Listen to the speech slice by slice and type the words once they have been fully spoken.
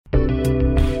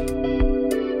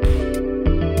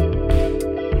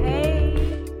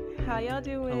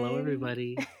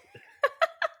everybody.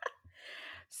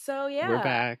 So yeah, We're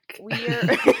back.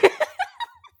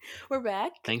 We're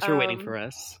back. Thanks for waiting for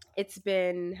us. It's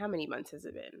been, how many months has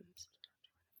it been?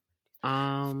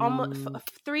 Almost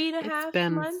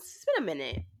 3.5 months. It's been a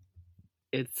minute.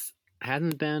 It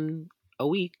hasn't been a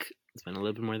week. It's been a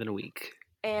little bit more than a week.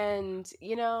 And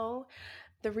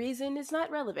the reason is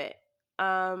not relevant.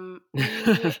 Don't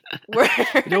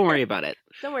worry about it.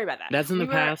 Don't worry about that. That's in the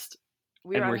past.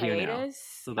 We were on here now. hiatus.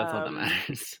 So that's all that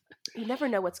matters. You never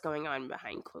know what's going on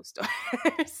behind closed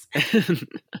doors.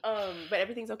 But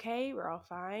everything's okay. We're all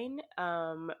fine.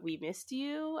 We missed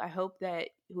you. I hope that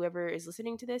whoever is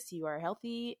listening to this, you are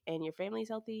healthy and your family's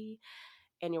healthy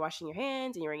and you're washing your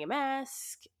hands and you're wearing a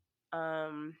mask.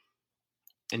 And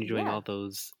you're doing all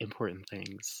those important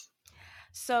things.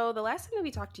 So the last time that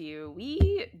we talked to you,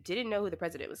 we didn't know who the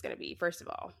president was going to be, first of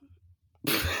all.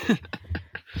 We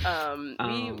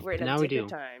were in a different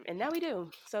time. And now we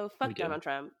do. So fuck Donald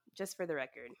Trump, just for the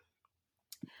record.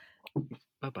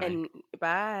 Bye-bye. And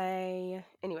bye.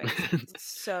 Anyway,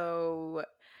 so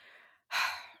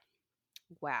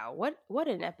wow, what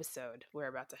an episode we're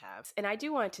about to have. And I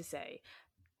do want to say,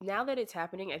 now that it's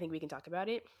happening, I think we can talk about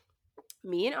it.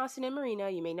 Me and Austin and Marina,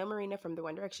 you may know Marina from the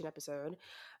One Direction episode.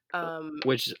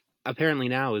 Which apparently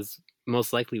now is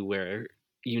most likely where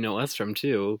you know us from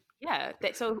too. Yeah.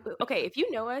 So, okay, if you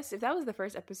know us, if that was the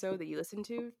first episode that you listened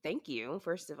to, thank you,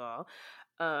 first of all.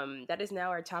 That is now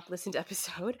our top listened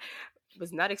episode.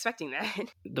 Was not expecting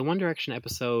that. The One Direction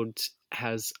episode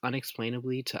has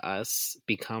unexplainably to us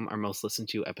become our most listened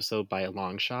to episode by a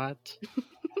long shot.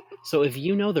 So if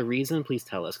you know the reason, please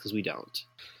tell us, because we don't.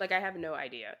 Like, I have no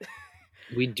idea.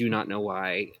 We do not know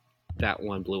why that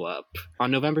one blew up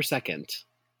on November 2nd,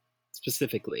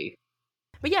 specifically.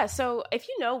 But yeah, so if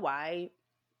you know why,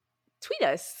 tweet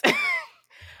us.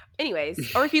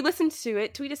 Anyways, or if you listened to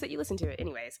it, tweet us that you listened to it.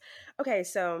 Anyways. Okay,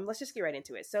 so let's just get right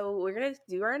into it. So we're going to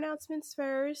do our announcements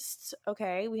first.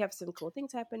 Okay, we have some cool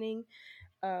things happening.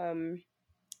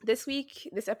 This week,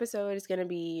 this episode is going to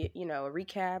be, a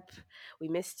recap. We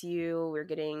missed you. We're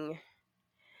getting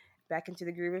back into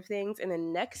the groove of things. And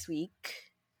then next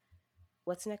week,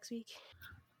 what's next week?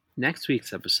 Next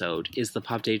week's episode is the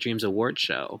Pop Daydreams Award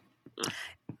Show.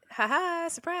 Haha,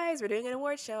 surprise. We're doing an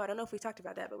award show. I don't know if we talked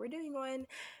about that, but we're doing one.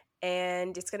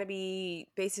 And it's going to be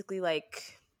basically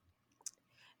like,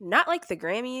 not like the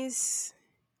Grammys,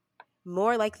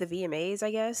 more like the VMAs,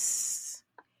 I guess.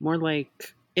 More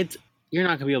like, you're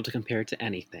not going to be able to compare it to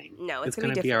anything. No, it's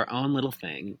going to be our own little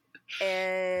thing.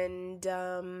 And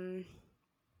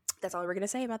that's all we're going to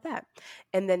say about that.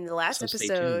 And then the last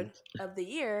episode of the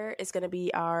year is going to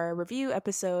be our review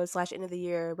episode / end of the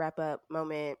year wrap up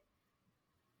moment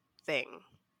thing.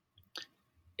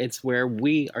 It's where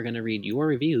we are going to read your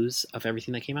reviews of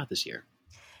everything that came out this year.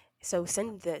 So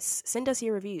send us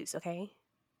your reviews, okay?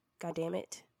 God damn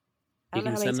it. I don't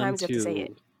know how many times you have to say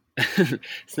it.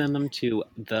 Send them to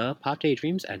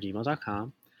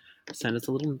thepopdaydreams@gmail.com. Send us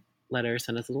a little letter,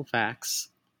 send us a little fax.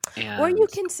 Or you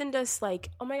can send us like,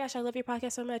 oh my gosh, I love your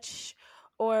podcast so much.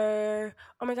 Or,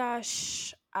 oh my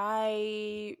gosh,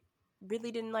 I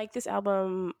really didn't like this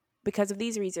album because of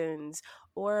these reasons.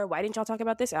 Or why didn't y'all talk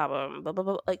about this album? Blah, blah,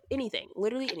 blah. Like anything,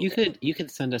 literally anything. You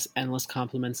could send us endless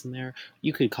compliments in there.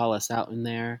 You could call us out in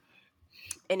there.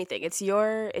 Anything. It's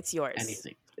yours.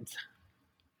 Anything.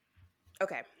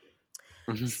 Okay.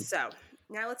 So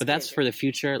now let's. But that's for the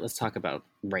future. Let's talk about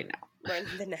right now.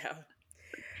 Right now.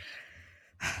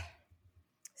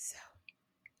 So,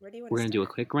 where do you want? We're going to do a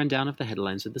quick rundown of the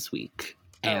headlines of this week,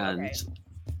 and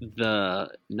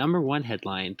the number one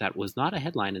headline that was not a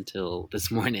headline until this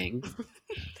morning.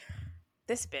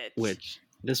 This bitch. Which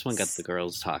this one got the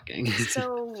girls talking.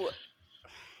 So.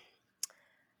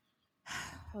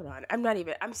 Hold on.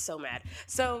 I'm so mad.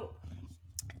 So,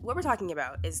 what we're talking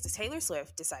about is Taylor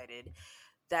Swift decided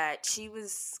that she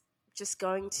was just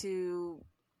going to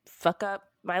fuck up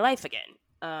my life again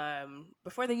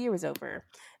before the year was over,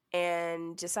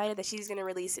 and decided that she's going to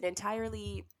release an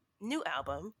entirely new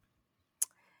album,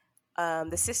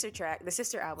 the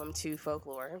sister album to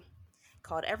Folklore,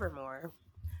 called Evermore,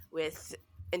 with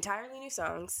entirely new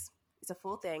songs. It's a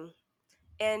full thing.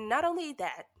 And not only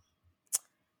that,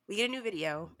 we get a new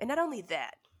video, and not only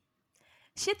that,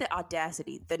 she had the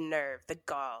audacity, the nerve, the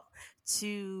gall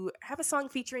to have a song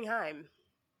featuring Haim.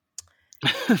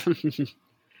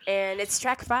 And it's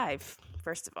track 5,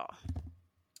 first of all,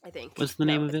 I think. What's the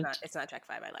name of it? It's not track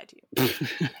 5, I lied to you.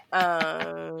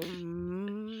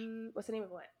 What's the name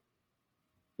of what?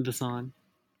 The song.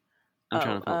 I'm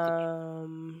trying to pull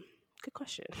it. Good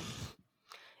question.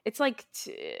 It's like,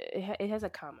 it has a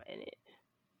comma in it.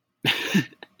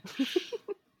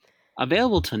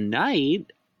 Available tonight?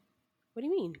 What do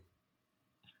you mean?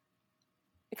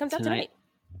 It comes out Tonight.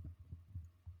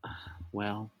 tonight.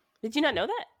 Well, Did you not know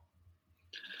that?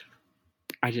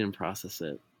 I didn't process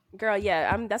it. Girl,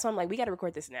 yeah, that's why I'm like, we got to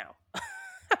record this now.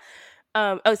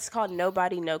 It's called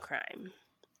Nobody, No Crime.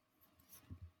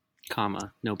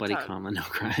 Comma. Nobody, comma, no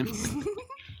crime.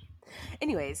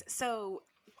 Anyways, so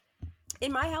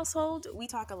in my household, we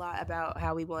talk a lot about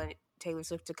how we want Taylor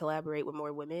Swift to collaborate with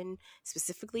more women,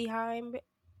 specifically Haim.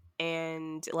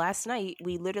 And last night,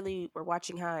 we literally were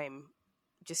watching Haim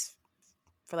just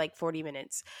for like 40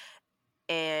 minutes.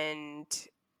 And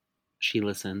she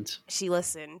listened,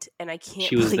 and I can't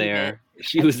she was believe there. it.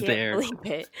 She was there. I can't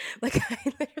believe it. Like, I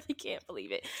literally can't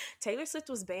believe it. Taylor Swift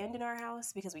was banned in our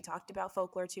house because we talked about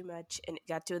folklore too much, and it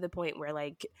got to the point where,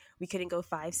 like, we couldn't go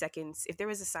 5 seconds. If there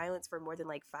was a silence for more than,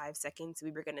 like, 5 seconds,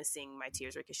 we were going to sing My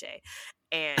Tears Ricochet.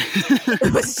 And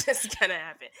it was just going to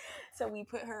happen. So we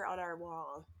put her on our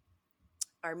wall,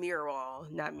 our mirror wall,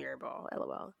 not mirror ball,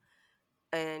 LOL.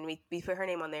 And we put her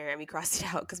name on there, and we crossed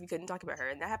it out because we couldn't talk about her.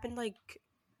 And that happened, like,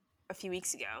 a few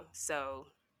weeks ago. So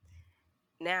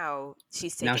now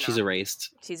she's taken off.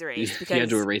 Erased. She's erased because you had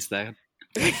to erase that.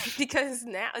 Because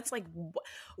now it's like,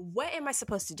 what am I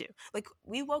supposed to do? Like,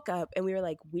 we woke up and we were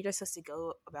like, we're just supposed to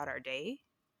go about our day.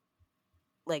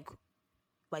 Like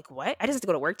what? I just have to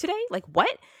go to work today? Like,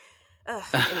 what?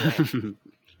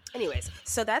 Anyways,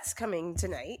 so that's coming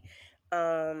tonight.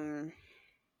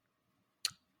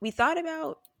 We thought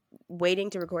about waiting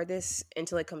to record this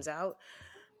until it comes out.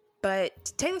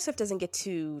 But Taylor Swift doesn't get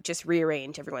to just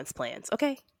rearrange everyone's plans,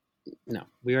 okay? No,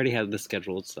 we already had this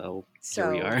scheduled, so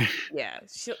here we are. Yeah,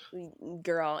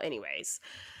 girl. Anyways,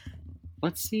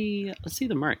 let's see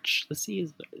the merch. Let's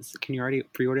see. Can you already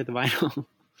pre-order the vinyl?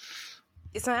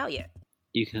 It's not out yet.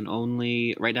 You can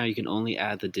only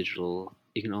add the digital.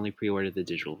 You can only pre-order the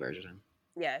digital version.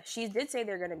 Yeah, she did say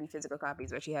they're going to be physical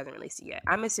copies, but she hasn't released it yet.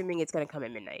 I'm assuming it's going to come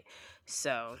at midnight.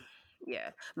 So.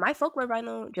 Yeah, my folklore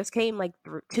vinyl just came like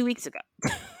 2 weeks ago.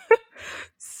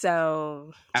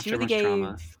 So after she really gave.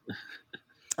 Trauma.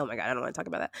 Oh my god, I don't want to talk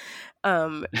about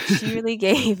that. She really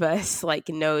gave us like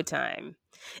no time,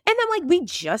 and then like we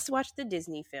just watched the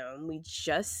Disney film. We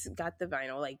just got the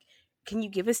vinyl. Like, can you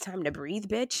give us time to breathe,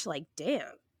 bitch? Like,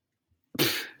 damn.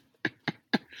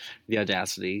 The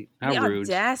audacity! How rude!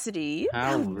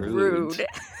 How rude!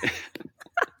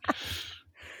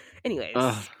 Anyways.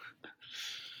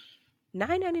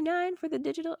 $9.99 for the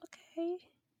digital. Okay.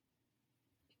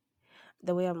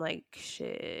 The way I'm like,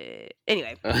 shit.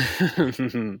 Anyway.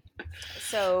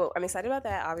 So I'm excited about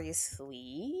that,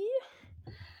 obviously.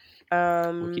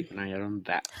 We'll keep an eye out on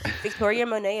that. Victoria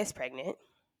Monet is pregnant.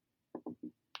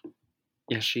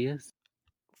 Yes, she is.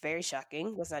 Very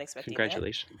shocking. Was not expecting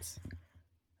Congratulations. That.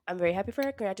 I'm very happy for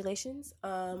her. Congratulations.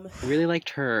 I really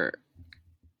liked her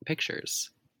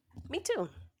pictures. Me too.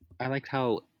 I liked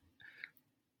how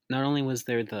not only was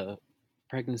there the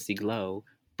pregnancy glow,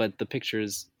 but the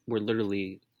pictures were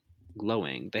literally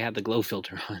glowing. They had the glow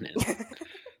filter on it.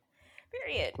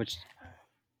 Period. Which,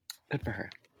 good for her.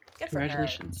 Good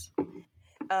Congratulations. For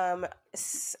her.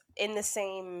 In the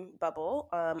same bubble,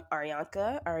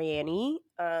 Ariane,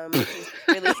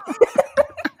 really...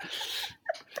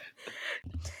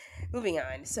 Moving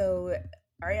on. So,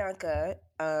 Arianka,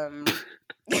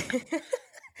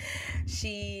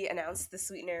 she announced the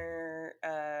Sweetener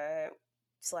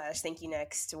 / Thank You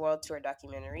Next World Tour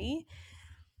documentary.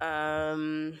 It's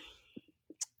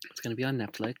going to be on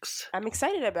Netflix. I'm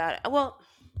excited about it. Well,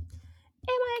 am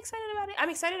I excited about it? I'm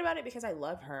excited about it because I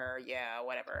love her. Yeah,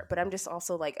 whatever. But I'm just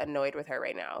also like annoyed with her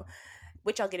right now,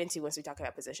 which I'll get into once we talk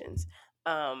about positions.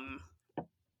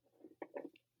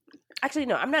 Actually,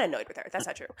 no, I'm not annoyed with her. That's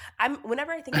not true.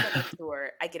 Whenever I think about the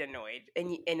tour, I get annoyed,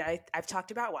 and I've talked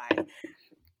about why.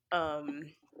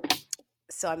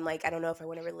 So I'm like, I don't know if I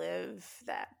want to relive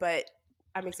that, but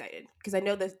I'm excited because I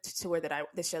know the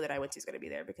show that I went to is going to be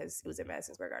there because it was at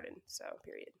Madison Square Garden. So,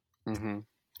 period. Mm-hmm.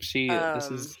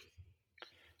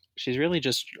 She's really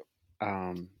just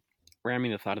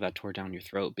ramming the thought of that tour down your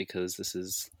throat because this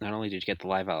is not only did you get the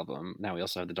live album, now we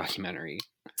also have the documentary.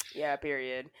 Yeah,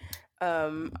 period.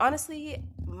 Honestly,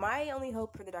 my only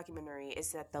hope for the documentary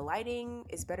is that the lighting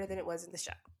is better than it was in the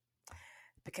show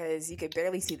because you could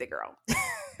barely see the girl.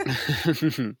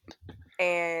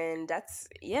 And that's,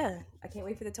 I can't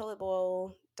wait for the Toilet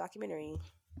Bowl documentary.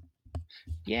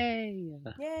 Yay!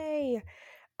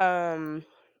 And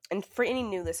for any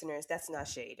new listeners, that's not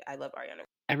shade. I love Ariana.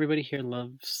 Everybody here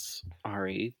loves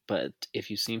Ari, but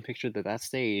if you've seen pictures of that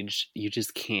stage, you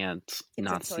just can't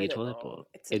not see a toilet bowl.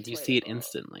 You see it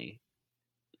instantly.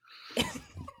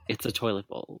 It's a toilet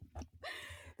bowl.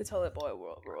 The Toilet Boy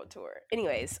World Tour.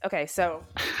 Anyways, okay, so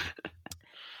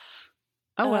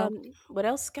Oh well. what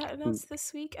else got announced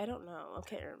this week? I don't know. I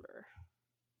can't remember.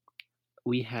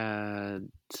 We had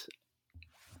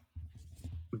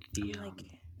the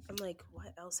I'm like,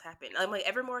 what else happened? I'm like,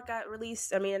 Evermore got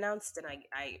released. I mean, announced, and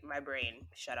I my brain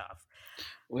shut off.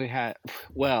 we had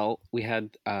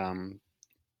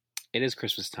it is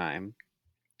Christmas time,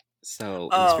 so in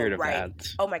the spirit of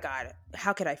that. Oh my god,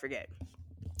 how could I forget?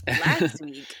 Last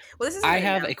week. Well, this is. I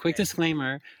have a quick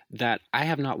disclaimer that I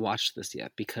have not watched this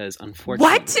yet because,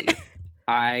 unfortunately, what?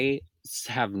 I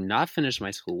have not finished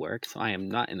my schoolwork, so I am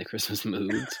not in the Christmas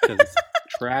mood. Because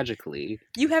tragically,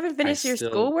 you haven't finished your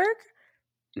schoolwork.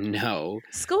 No,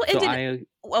 school ended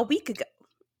a week ago.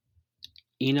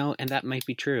 You know, and that might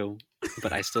be true,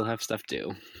 but I still have stuff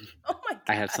due. Oh my god!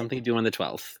 I have something due on the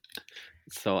 12th,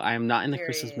 so I am not in the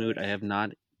Christmas mood. I have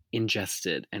not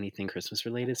ingested anything Christmas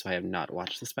related, so I have not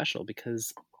watched the special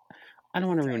because I don't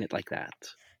want to ruin it like that.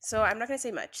 So I'm not going to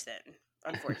say much then,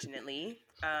 unfortunately.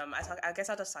 I guess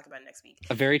I'll just talk about it next week.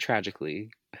 Very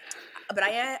tragically. But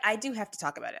I do have to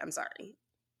talk about it. I'm sorry.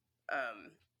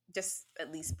 Just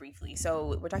at least briefly.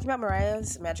 So we're talking about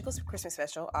Mariah's Magical Christmas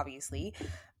Special, obviously.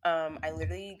 I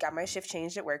literally got my shift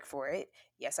changed at work for it.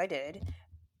 Yes, I did.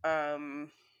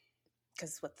 Because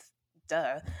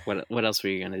duh. What else were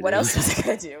you gonna do? What else was I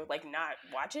gonna do? Like not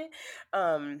watch it?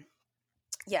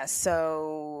 Yeah,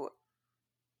 so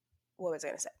what was I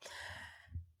gonna say?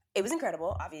 It was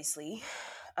incredible, obviously.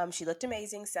 She looked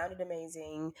amazing, sounded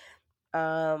amazing.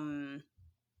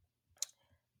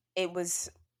 It was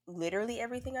literally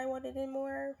everything I wanted and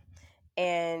more.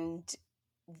 And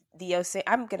the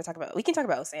Osana, we can talk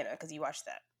about Osana because you watched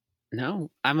that.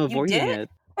 No, I'm avoiding it.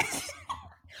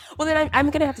 Well, then I'm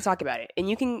going to have to talk about it. And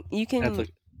you can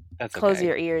that's close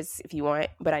your ears if you want,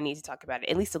 but I need to talk about it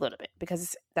at least a little bit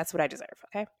because that's what I deserve,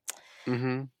 okay?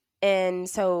 Mm-hmm. And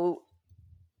so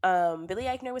Billy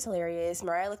Eichner was hilarious.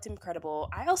 Mariah looked incredible.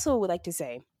 I also would like to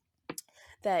say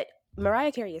that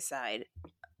Mariah Carey aside,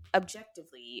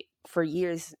 objectively, for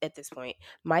years at this point,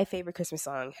 my favorite Christmas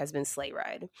song has been Sleigh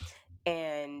Ride.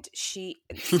 And she,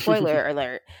 spoiler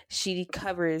alert, she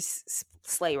covers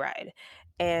Sleigh Ride.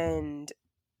 And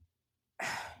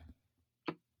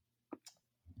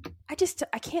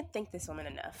I can't thank this woman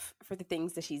enough for the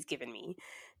things that she's given me.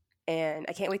 And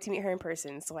I can't wait to meet her in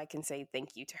person so I can say thank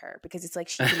you to her because it's like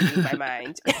she can read my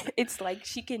mind. It's like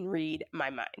she can read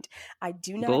my mind. I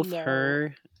do not know. Both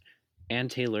her and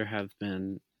Taylor have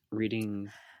been reading.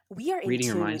 We are in reading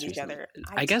tune your minds with each other.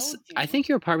 I think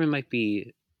your apartment might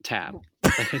be tapped.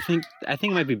 Like, I think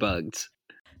it might be bugged.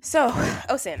 So,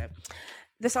 Osana.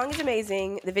 The song is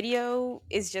amazing. The video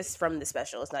is just from the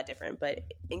special. It's not different, but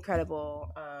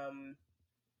incredible.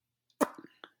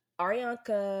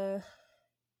 Ariana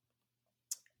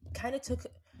kind of took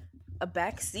a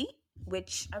back seat,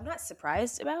 which I'm not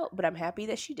surprised about, but I'm happy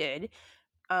that she did.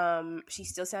 She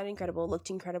still sounded incredible,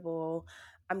 looked incredible.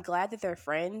 I'm glad that they're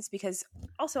friends because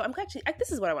also I'm actually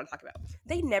this is what I want to talk about.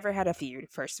 They never had a feud,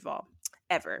 first of all,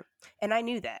 ever, and I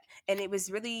knew that, and it was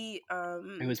really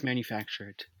it was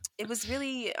manufactured. It was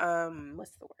really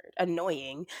what's the word?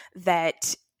 Annoying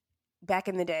that back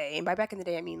in the day, and by back in the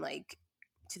day I mean like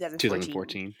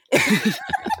 2014.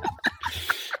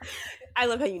 I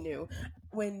love how you knew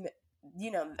when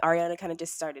Ariana kind of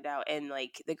just started out and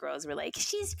like the girls were like,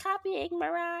 she's copying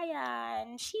Mariah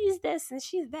and she's this and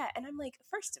she's that, and I'm like,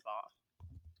 first of all,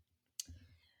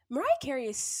 Mariah Carey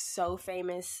is so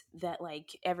famous that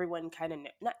like everyone kind of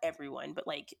not everyone, but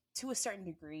like to a certain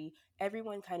degree,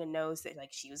 everyone kind of knows that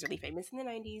like she was really famous in the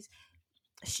 90s.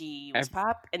 She was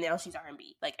pop, and now she's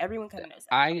R&B. Like everyone kind of knows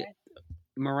that.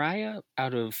 Mariah,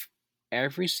 out of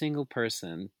every single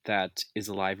person that is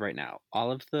alive right now,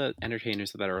 all of the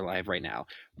entertainers that are alive right now,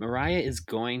 Mariah is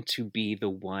going to be the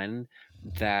one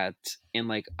that in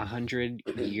like 100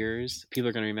 years people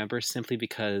are going to remember simply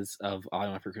because of All I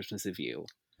Want for Christmas Is You.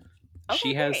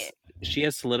 Okay, she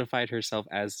has solidified herself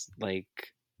as like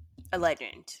a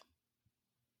legend.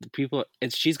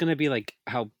 She's gonna be like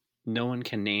how no one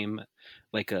can name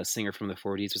like a singer from the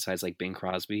 40s besides like Bing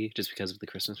Crosby just because of the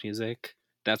Christmas music.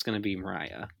 That's gonna be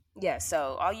Mariah. Yeah,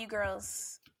 so all you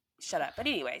girls, shut up. But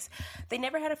anyways, they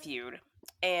never had a feud,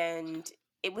 and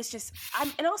it was just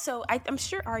I'm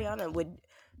sure Ariana would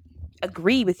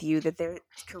agree with you that their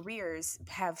careers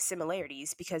have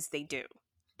similarities because they do.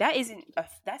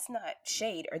 That's not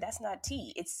shade or that's not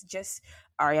tea. It's just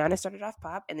Ariana started off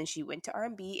pop and then she went to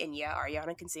R&B, and yeah,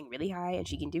 Ariana can sing really high and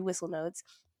she can do whistle notes.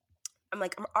 I'm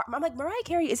like Mariah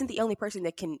Carey isn't the only person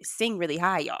that can sing really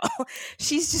high, y'all.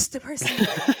 She's just the person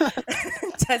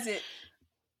that does it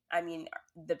I mean,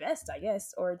 the best, I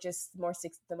guess, or just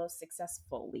the most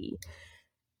successfully.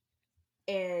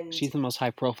 And she's the most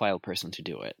high profile person to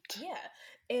do it. yeah,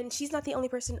 and she's not the only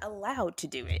person allowed to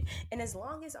do it. And as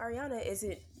long as Ariana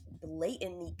isn't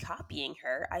blatantly copying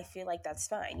her, I feel like that's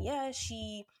fine. Yeah,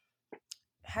 she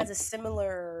has a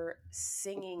similar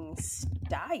singing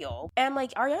style, and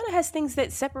like Ariana has things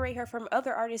that separate her from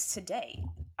other artists today.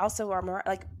 Also,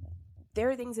 like there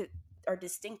are things that are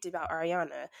distinct about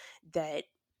Ariana that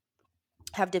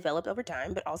have developed over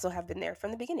time, but also have been there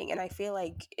from the beginning. And I feel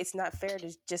like it's not fair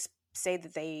to just say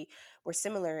that they were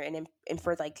similar and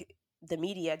for like the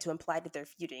media to imply that they're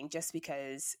feuding just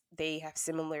because they have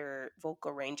similar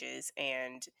vocal ranges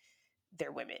and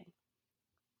they're women.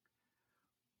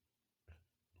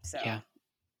 So yeah,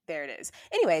 there it is.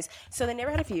 Anyways, so they never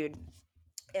had a feud,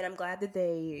 and I'm glad that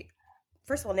they,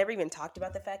 first of all, never even talked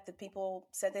about the fact that people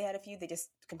said they had a feud. They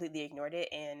just completely ignored it,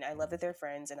 and I love that they're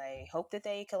friends, and I hope that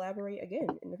they collaborate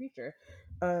again in the future.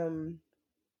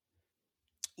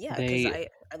 Yeah, because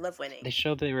I love winning. They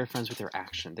showed they were friends with their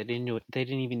action. They didn't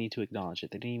even need to acknowledge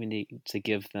it. They didn't even need to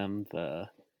give them the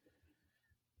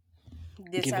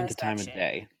time of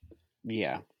day.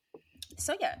 Yeah.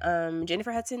 So yeah,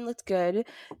 Jennifer Hudson looked good.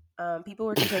 People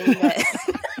were complaining that.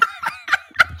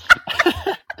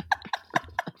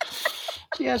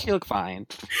 Yeah, she looked fine.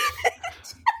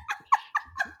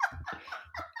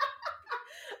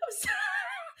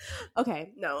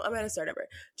 Okay, no, I'm gonna start over.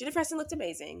 Jennifer Hudson looked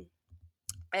amazing,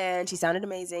 and she sounded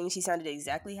amazing. She sounded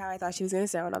exactly how I thought she was gonna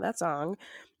sound on that song.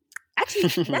 Actually,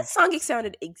 that song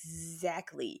sounded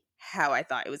exactly how I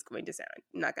thought it was going to sound.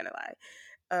 I'm not gonna lie.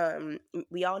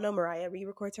 We all know Mariah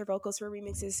re-records her vocals for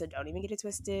remixes, so don't even get it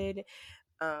twisted.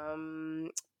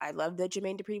 I love that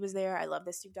Jermaine Dupri was there. I love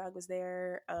that Snoop Dogg was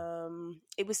there.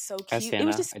 It was so cute. It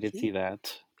was just I did see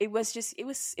that. It was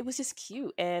just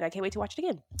cute, and I can't wait to watch it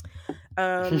again.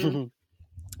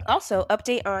 Also,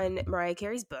 update on Mariah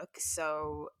Carey's book.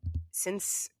 So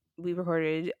since we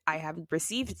recorded, I have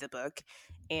received the book,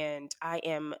 and I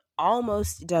am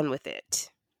almost done with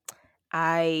it.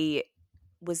 I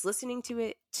was listening to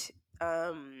it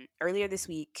earlier this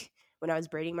week when I was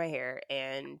braiding my hair,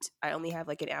 and I only have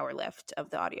like an hour left of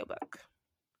the audiobook.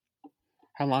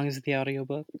 How long is the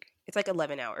audiobook? It's like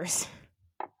 11 hours.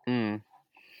 Yeah.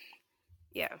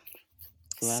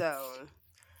 So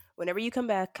whenever you come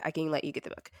back, I can let you get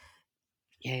the book.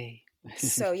 Yay.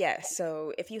 So yeah,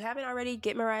 so if you haven't already,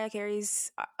 get Mariah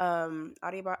Carey's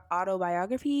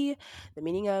autobiography, The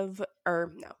Meaning of,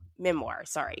 memoir,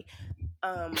 sorry.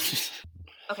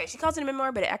 Okay, she calls it a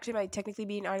memoir, but it actually might technically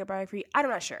be an autobiography. I'm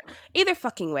not sure. Either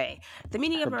fucking way, The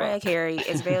Meaning of Mariah Carey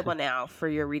is available now for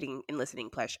your reading and listening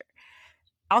pleasure.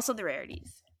 Also, the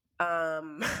rarities.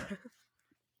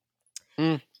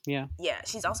 Yeah. Yeah,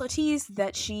 she's also teased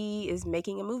that she is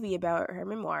making a movie about her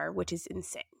memoir, which is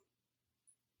insane.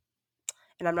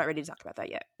 And I'm not ready to talk about that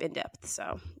yet in depth,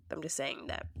 so I'm just saying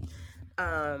that.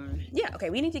 Yeah, okay,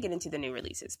 we need to get into the new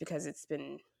releases because it's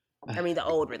been, the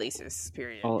old releases,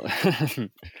 period.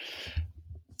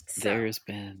 There's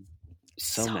been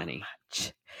so many.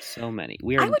 Much. So many.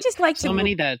 I would just like so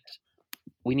many that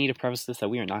we need to preface this that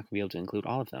we are not going to be able to include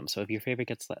all of them. So if your favorite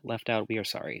gets left out, we are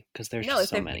sorry because there's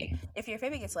so many. If your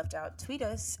favorite gets left out, tweet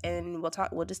us and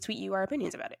we'll just tweet you our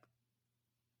opinions about it.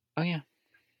 Oh yeah.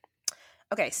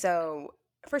 Okay, so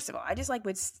first of all, I just like I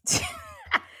would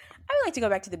like to go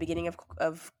back to the beginning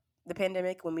of the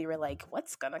pandemic when we were like,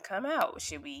 what's gonna come out?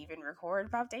 Should we even record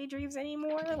about Daydreams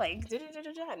anymore? Like,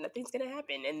 nothing's gonna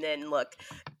happen. And then look,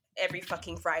 every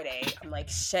fucking Friday, I'm like,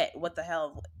 shit, what the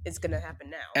hell is gonna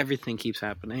happen now? Everything keeps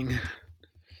happening.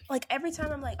 Like every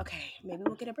time I'm like, okay, maybe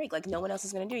we'll get a break. Like no one else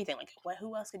is gonna do anything. Like what?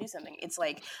 Who else could do something? It's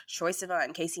like Troye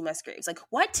Sivan, Casey Musgraves. Like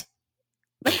what?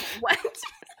 Like what?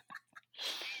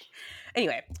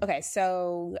 Anyway, okay,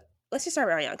 so let's just start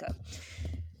with Ariana.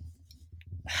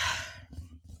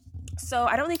 So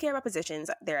I don't really care about positions.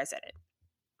 There, I said it.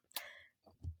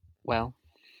 Well,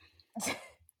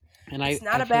 and it's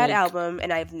not a bad album,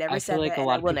 and I've never said that. I feel like a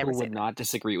lot of people would not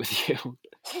disagree with you.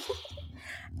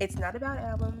 It's not a bad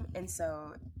album, and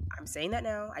so I'm saying that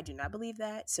now. I do not believe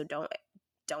that, so don't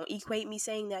equate me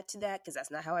saying that to that because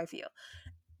that's not how I feel.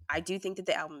 I do think that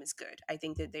the album is good. I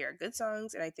think that they are good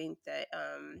songs, and I think that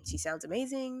she sounds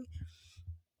amazing.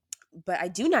 But I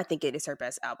do not think it is her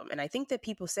best album, and I think that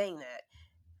people saying that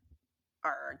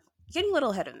are getting a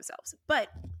little ahead of themselves. But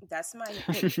that's my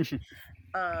opinion.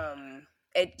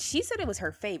 She said it was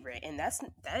her favorite, and that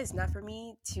is not for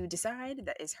me to decide.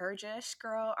 That is her just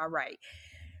girl. All right,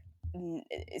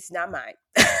 it's not mine,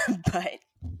 but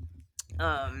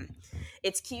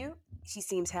it's cute. She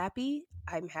seems happy.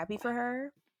 I'm happy for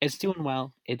her. It's doing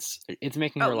well. It's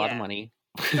making her a lot of money.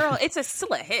 Girl, it's still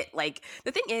a hit. Like,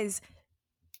 the thing is,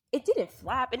 it didn't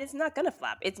flop, and it's not gonna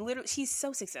flop. It's literally, she's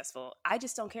so successful. I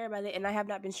just don't care about it, and I have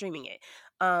not been streaming it.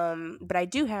 But I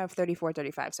do have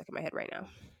 3435 stuck in my head right now.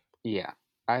 Yeah,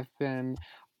 I've been.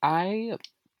 I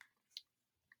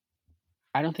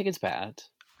I don't think it's bad.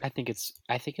 I think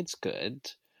it's good.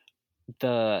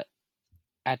 The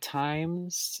At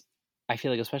times, I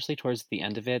feel like, especially towards the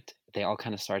end of it, they all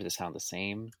kind of started to sound the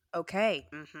same, Okay.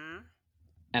 Mm-hmm.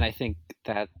 and I think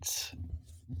that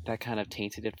that kind of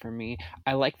tainted it for me.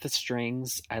 I like the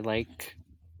strings. I like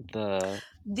the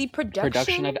The production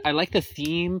production. of it. I like the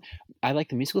theme. I like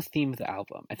the musical theme of the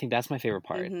album. I think that's my favorite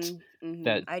part. Mm-hmm. Mm-hmm.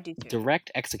 The I do too.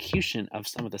 direct execution of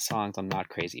some of the songs I'm not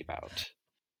crazy about.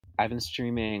 I've been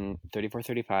streaming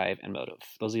 3435 and Motive.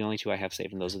 Those are the only two I have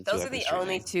saved, and those are the two Those I've are been the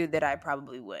only streaming. two that I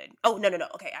probably would. Oh, no, no, no.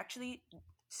 Okay, actually,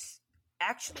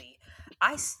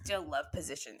 I still love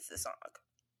Positions, the song.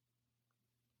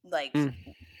 Like, Mm.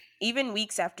 even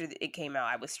weeks after it came out,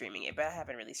 I was streaming it, but I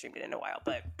haven't really streamed it in a while.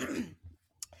 But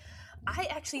I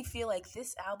actually feel like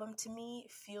this album to me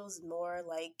feels more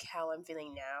like how I'm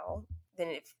feeling now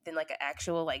than like an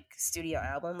actual like studio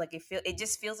album. Like, it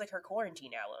just feels like her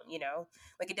quarantine album, you know?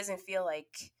 Like, it doesn't feel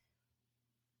like,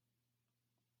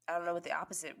 I don't know what the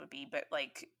opposite would be, but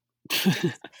like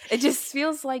it just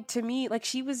feels like, to me, like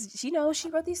she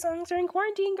wrote these songs during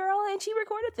quarantine, girl, and she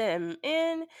recorded them,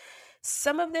 and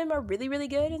some of them are really, really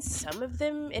good, and some of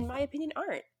them, in my opinion,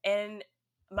 aren't. And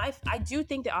I do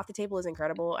think that Off the Table is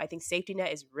incredible. I think Safety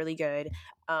Net is really good.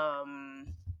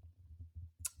 um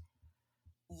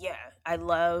yeah, I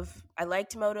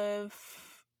liked Motive.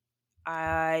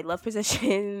 I love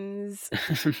Positions.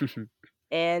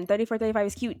 And 3435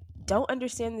 is cute. Don't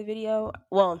understand the video.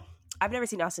 Well, I've never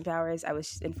seen Austin Powers. I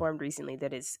was informed recently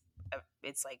that it's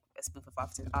like a spoof of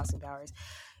Austin Powers.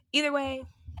 Either way,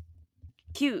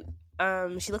 cute.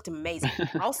 She looked amazing.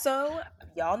 Also,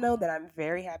 y'all know that I'm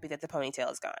very happy that the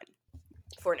ponytail is gone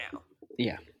for now.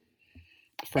 Yeah,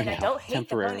 for And I now, don't hate the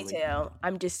temporarily. ponytail.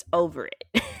 I'm just over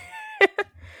it.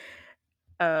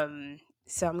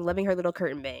 So I'm loving her little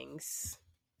curtain bangs.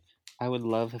 I would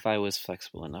love if I was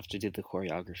flexible enough to do the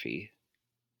choreography,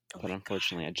 Oh but my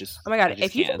unfortunately, Oh my god, I just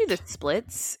if you can do can't. the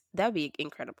splits, that'd be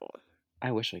incredible.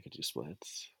 I wish I could do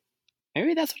splits.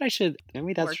 Maybe that's what I should.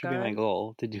 Maybe that Work should be my on.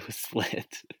 goal, to do a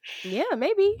split. Yeah,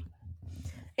 maybe.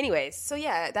 Anyways, so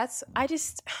yeah, I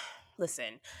just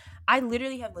listen. I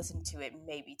literally have listened to it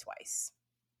maybe twice,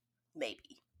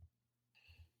 maybe,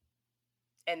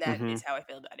 and that Hmm. is how I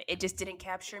feel about it. It just didn't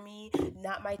capture me.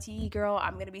 Not my tea, girl.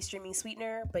 I'm gonna be streaming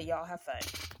Sweetener, but y'all have fun.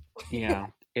 Yeah,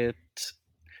 it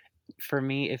for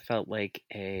me it felt like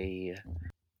a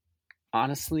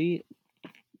honestly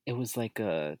it was like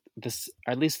a this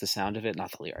or at least the sound of it,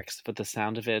 not the lyrics, but the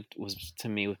sound of it was to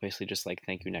me was basically just like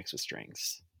thank you next with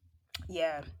strings.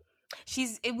 Yeah,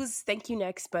 it was Thank You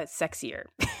Next, but sexier.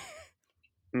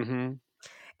 Hmm.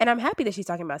 And I'm happy that she's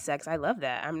talking about sex. I love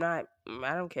that. I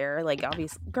don't care. Like,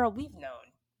 obviously, girl, we've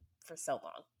known for so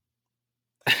long.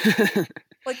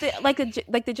 Like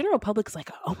the general public's like,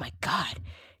 oh my god,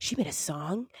 she made a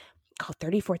song called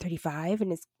 3435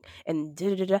 and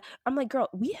da da da. I'm like, girl,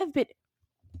 we have been,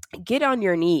 get on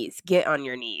your knees,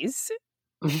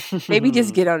 maybe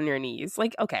just get on your knees.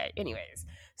 Like, okay, anyways,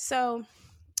 so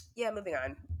yeah, moving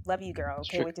on. Love you, girl.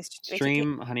 Can't wait to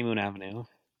Stream Honeymoon Avenue.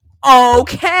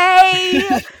 Okay.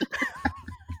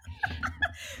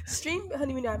 Stream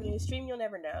Honeymoon Avenue. Stream You'll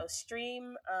Never Know.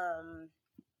 Stream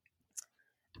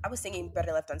I was singing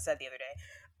Better Left Unsaid the other day.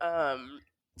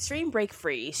 Stream Break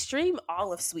Free. Stream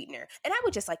all of Sweetener. And I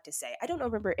would just like to say, I don't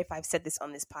remember if I've said this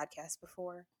on this podcast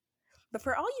before, but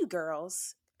for all you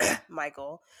girls,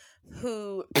 Michael,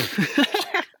 who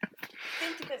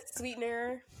think that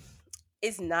Sweetener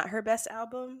is not her best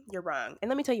album, you're wrong. And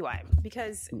let me tell you why.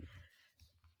 Because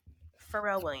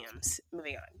Pharrell Williams,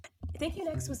 moving on. Thank You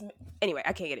Next was... Anyway,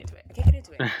 I can't get into it.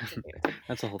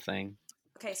 That's the whole thing.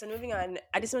 Okay, so moving on.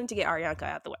 I just wanted to get Ariana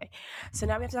out the way. So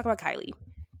now we have to talk about Kylie.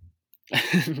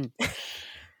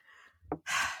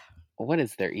 What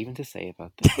is there even to say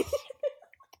about this?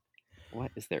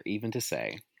 What is there even to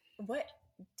say? What?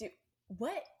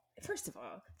 First of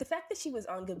all, the fact that she was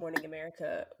on Good Morning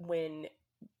America when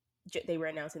they were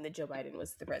announcing that Joe Biden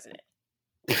was the president.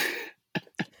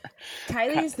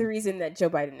 Kylie is the reason that Joe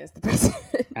Biden is the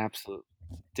president. Absolutely.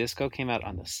 Disco came out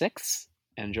on the 6th,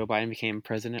 and Joe Biden became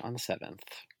president on the 7th.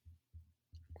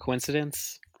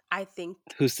 Coincidence? I think.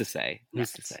 Who's to say? Not.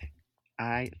 Who's to say?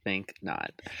 I think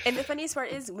not. And the funniest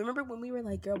part is, remember when we were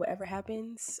like, girl, whatever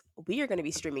happens, we are going to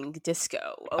be streaming Disco.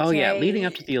 Okay? Oh, yeah. Leading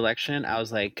up to the election, I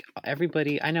was like,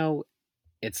 everybody, I know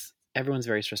everyone's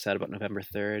very stressed out about November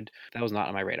 3rd. That was not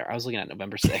on my radar. I was looking at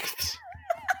November 6th.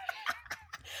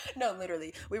 No,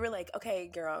 literally. We were like, okay,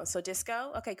 girl, so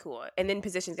disco? Okay, cool. And then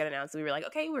Positions got announced. We were like,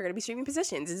 okay, we're going to be streaming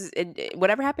Positions.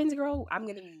 Whatever happens, girl, I'm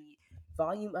going to be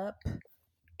volume up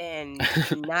and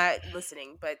not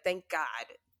listening. But thank God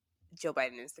Joe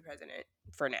Biden is the president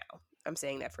for now. I'm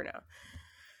saying that for now.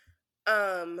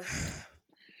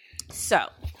 So,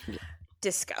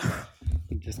 disco.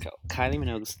 Kylie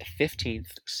Minogue's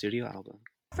 15th studio album.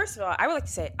 First of all, I would like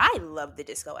to say I love the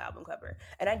disco album cover,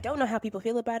 and I don't know how people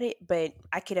feel about it, but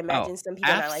I can imagine some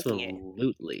people not liking it.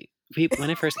 Absolutely. When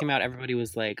it first came out, everybody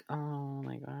was like, "Oh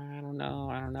my god, I don't know."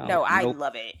 No, I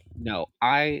love it. No,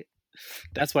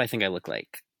 that's what I think I look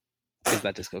like. Is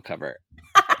that disco cover?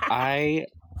 I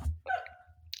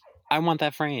want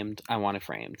that framed. I want it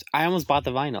framed. I almost bought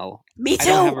the vinyl. Me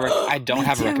too. I don't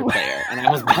have a record player, and I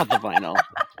almost bought the vinyl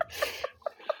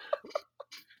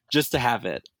just to have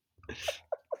it.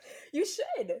 You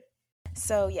should.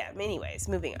 So yeah. Anyways,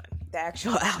 moving on. The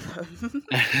actual album.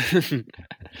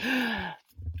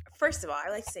 First of all, I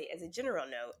like to say, as a general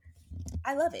note,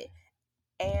 I love it,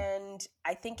 and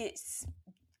I think it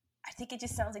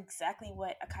just sounds exactly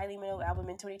what a Kylie Minogue album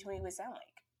in 2020 would sound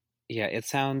like. Yeah, it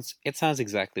sounds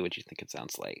exactly what you think it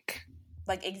sounds like.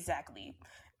 Like exactly.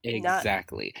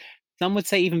 Exactly. Some would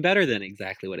say even better than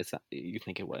exactly what you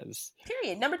think it was.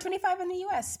 Period. Number 25 in the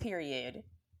US, period.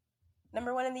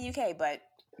 Number 1 in the UK, but...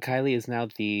 Kylie is now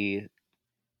the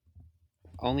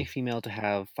only female to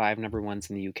have 5 number 1s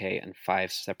in the UK and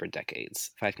 5 separate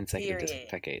decades. 5 consecutive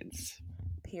decades.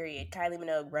 Period. Kylie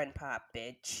Minogue, run pop,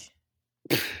 bitch.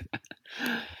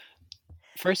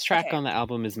 First track on the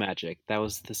album is Magic. That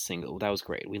was the single. That was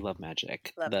great. We love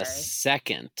Magic. Loved the her.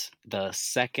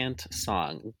 second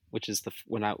song, which is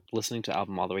when I listening to the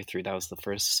album all the way through, that was the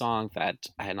first song that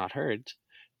I had not heard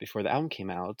before the album came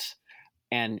out.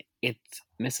 And it's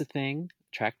Miss a Thing.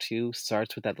 Track 2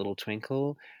 starts with that little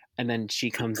twinkle, and then she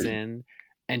comes in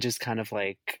and just kind of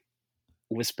like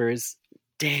whispers,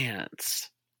 "Dance."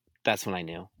 That's when I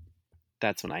knew.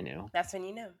 That's when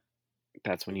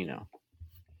you know.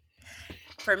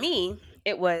 For me,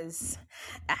 it was,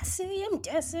 I see him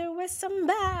dancing with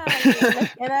somebody,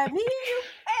 and I need you.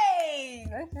 Hey!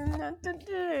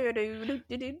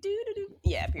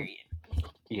 Yeah, period.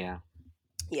 Yeah.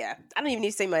 Yeah, I don't even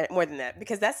need to say more than that,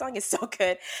 because that song is so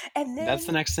good. And then that's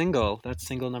the next single. That's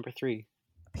single number 3.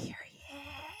 Period.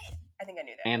 I think I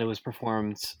knew that. And it was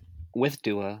performed with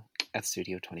Dua at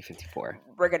Studio 2054.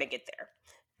 We're gonna get there.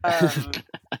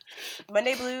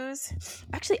 Monday Blues.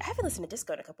 Actually, I haven't listened to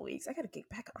disco in a couple weeks. I gotta get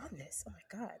back on this. Oh my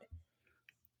god.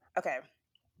 Okay.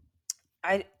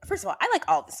 First of all, I like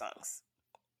all the songs.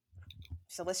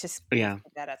 So let's just get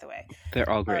that out the way. They're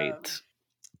all great.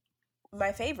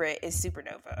 My favorite is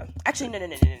Supernova. Actually, no.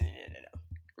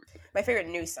 My favorite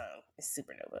new song is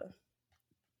Supernova.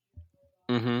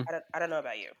 Mm-hmm. I don't know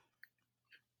about you.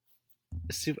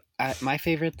 My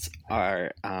favorites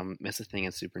are Miss a Thing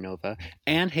and Supernova,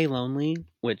 and Hey Lonely,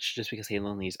 which just because Hey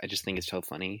Lonely I just think is so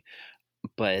funny.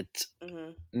 But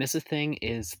Miss a Thing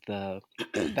is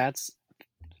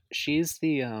she's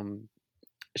the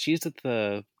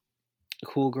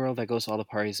cool girl that goes to all the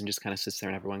parties and just kind of sits there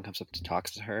and everyone comes up to talk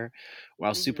to her,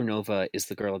 while Supernova is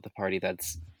the girl at the party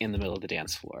that's in the middle of the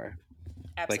dance floor.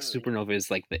 Absolutely. Like Supernova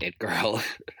is like the it girl.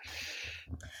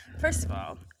 First of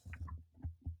all,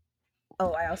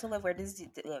 I also love Where Does the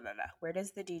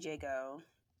DJ Go?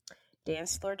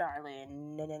 Dance Floor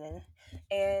Darling.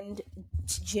 And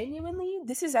genuinely,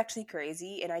 this is actually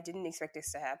crazy, and I didn't expect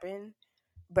this to happen,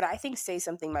 but I think Say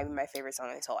Something might be my favorite song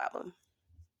on this whole album.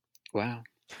 Wow.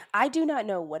 I do not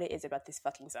know what it is about this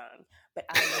fucking song, but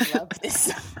I love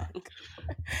this song.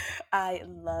 I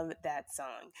love that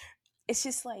song. It's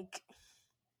just like...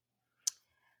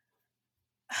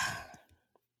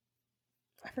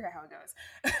 I forgot how it goes.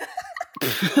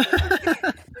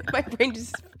 My brain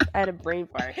I had a brain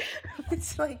fart.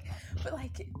 It's like, but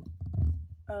like, wait,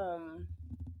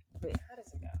 how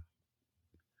does it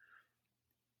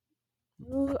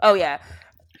go? Oh yeah,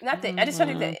 not that. I just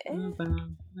wanted to.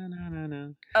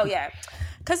 Oh yeah,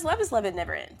 because love is love. It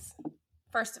never ends.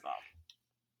 First of all,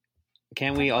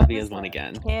 can we all be as one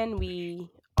again? Can we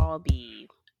all be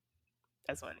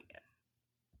as one again?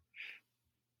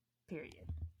 Period.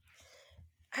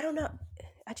 I don't know.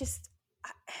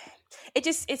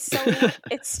 It's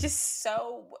just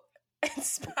so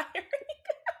inspiring.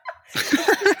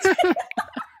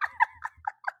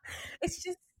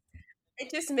 It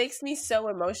just makes me so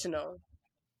emotional.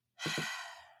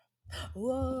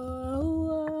 Whoa,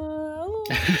 whoa,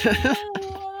 whoa,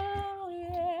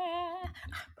 yeah.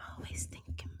 I'm always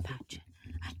thinking about you.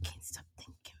 I can't stop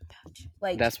thinking about you.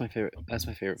 Like, That's my favorite. That's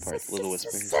my favorite part. The little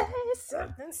whispers.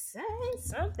 say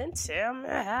something, tell me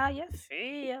how you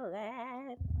feel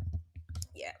that.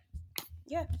 Yeah.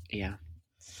 Yeah. Yeah.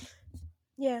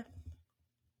 Yeah.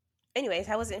 Anyways,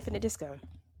 how was Infinite Disco?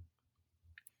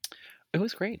 It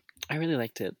was great. I really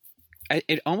liked it.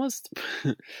 It almost,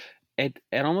 it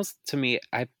almost to me,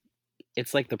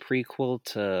 it's like the prequel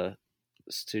to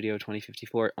Studio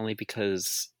 2054, only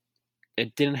because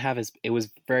it didn't have as, it was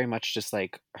very much just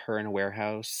like her in a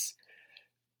warehouse,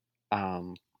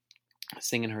 um,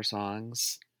 singing her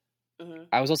songs. Mm-hmm.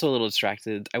 I was also a little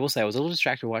distracted. I will say I was a little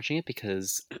distracted watching it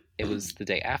because it was the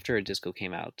day after a disco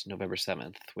came out, November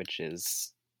 7th, which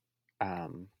is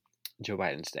um, Joe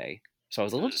Biden's day. So I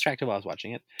was a little distracted while I was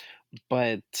watching it,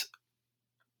 but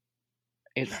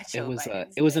Joe Biden's it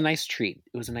was a day. nice treat.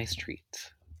 It was a nice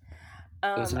treat.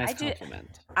 It was a nice I did.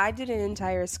 compliment. I did an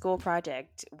entire school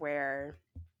project where,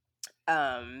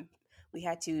 we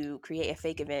had to create a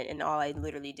fake event, and all I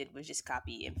literally did was just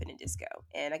copy Infinite Disco,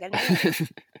 and I got an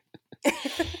A.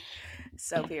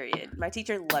 So period. My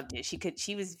teacher loved it.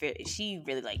 She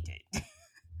really liked it.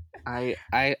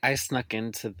 I snuck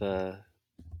into the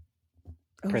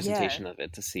Oh yeah. presentation of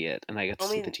it to see it, and I got to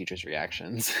see the Only teachers'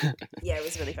 reactions. yeah, it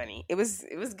was really funny. It was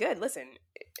good. Listen,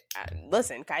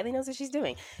 Kylie knows what she's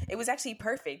doing. It was actually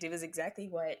perfect. It was exactly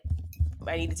what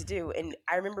I needed to do. And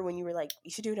I remember when you were like, "You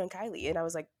should do it on Kylie," and I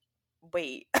was like,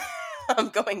 "Wait, I'm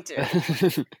going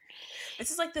to."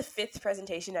 This is like the 5th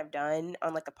presentation I've done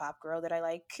on like a pop girl that I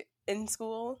like in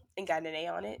school and got an A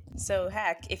on it. So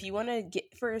heck, if you want to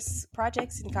get first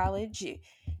projects in college,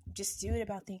 just do it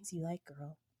about things you like,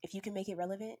 girl. If you can make it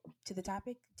relevant to the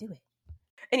topic, do it.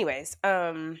 Anyways,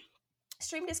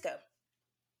 stream disco.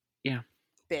 Yeah.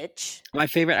 Bitch. My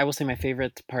favorite, I will say, my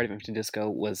favorite part of Empty Disco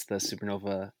was the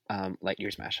Supernova Light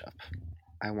Years mashup.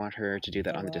 I want her to do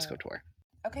that on the disco tour.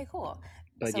 Okay, cool.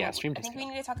 But so yeah, stream I disco. think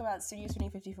we need to talk about Studio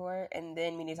 2054, and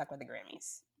then we need to talk about the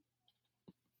Grammys.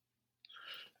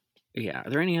 Yeah,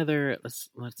 are there any other? Let's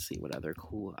see what other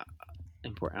cool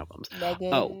important albums.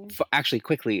 Megan. Oh, actually,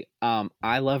 quickly,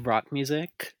 I love rock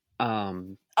music.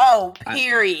 Oh,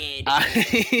 period.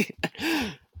 I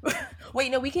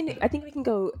Wait, no, we can. I think we can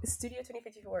go Studio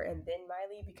 2054 and then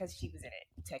Miley because she was in it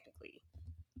technically.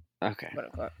 Okay. Quote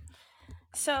unquote.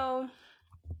 So,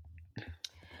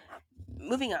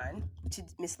 moving on to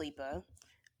Miss Lipa.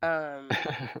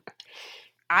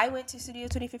 I went to Studio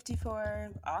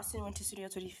 2054. Austin went to Studio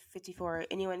 2054.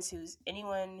 Anyone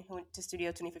who went to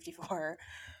Studio 2054.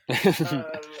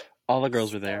 All the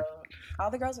girls were there. All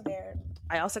the girls were there.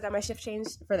 I also got my shift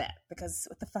changed for that because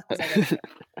what the fuck was I going to do?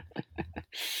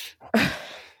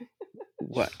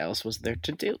 What else was there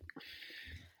to do?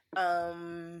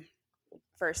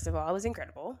 First of all, it was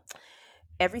incredible.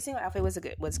 Every single outfit was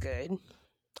good.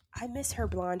 I miss her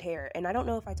blonde hair, and I don't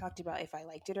know if I talked about if I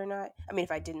liked it or not. I mean,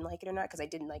 if I didn't like it or not, because I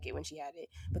didn't like it when she had it.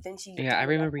 But then she I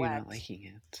remember you not liking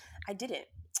it. I didn't,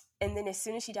 and then as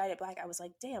soon as she dyed it black, I was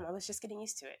like, damn, I was just getting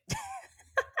used to it.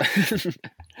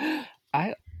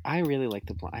 I really like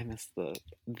the blonde. I miss the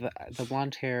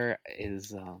blonde hair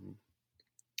is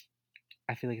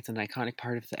I feel like it's an iconic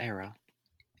part of the era.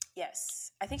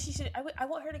 Yes, I think she should. I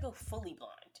want her to go fully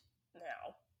blonde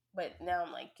now, but now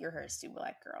I'm like, you're hers too,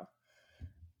 black girl.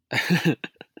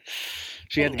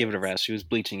 She had to give it a rest. She was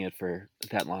bleaching it for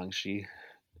that long. She's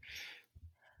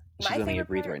letting it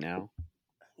breathe right now.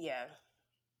 Yeah,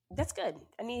 that's good.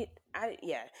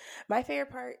 My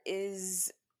favorite part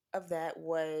of that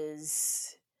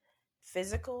was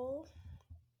Physical,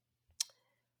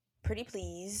 Pretty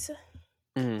Please,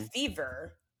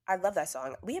 Fever. I love that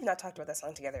song. We have not talked about that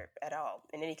song together at all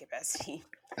in any capacity.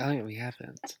 Oh yeah, we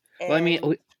haven't. Well, I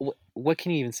mean, what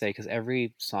can you even say? Because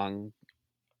every song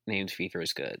named Fever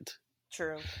is good.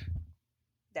 True.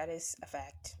 That is a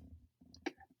fact.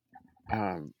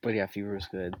 But yeah, Fever was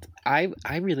good. I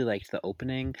really liked the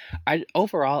opening.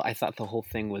 Overall I thought the whole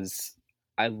thing was.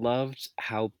 I loved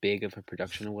how big of a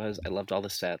production it was. I loved all the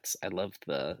sets. I loved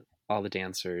all the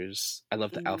dancers. I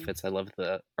loved the outfits. I loved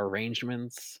the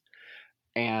arrangements,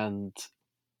 and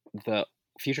the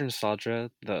Future Nostalgia.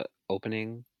 The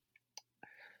opening.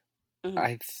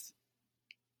 I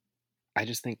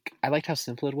just think I liked how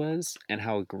simple it was and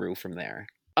how it grew from there.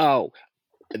 Oh,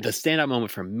 the standout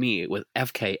moment for me was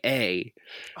FKA.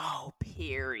 Oh,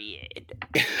 period.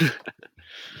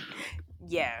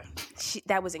 Yeah,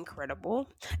 that was incredible.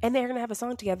 And they're going to have a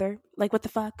song together. Like, what the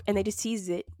fuck? And they just teased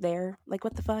it there. Like,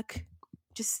 what the fuck?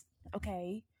 Just,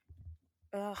 okay.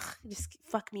 Ugh, just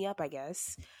fuck me up, I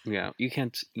guess. Yeah, you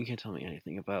can't tell me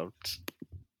anything about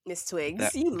Miss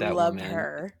Twigs. You love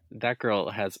her. That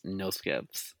girl has no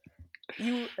skips.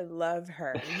 You love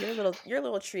her. Your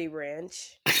little tree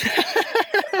branch.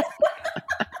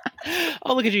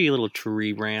 Oh, look at you little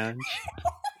tree branch.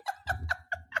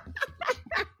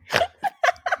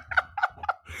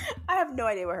 I have no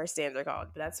idea what her stands are called,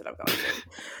 but that's what I'm calling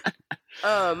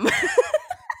them.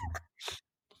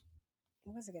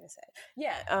 What was I gonna say?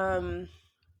 Yeah,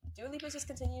 Dua Lipa's just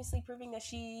continuously proving that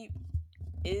she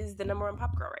is the number one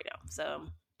pop girl right now. So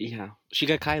yeah, she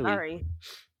got Kylie. Sorry.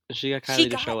 She got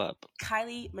Kylie to show up.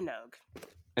 Kylie Minogue.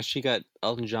 And she got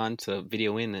Elton John to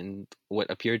video in what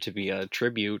appeared to be a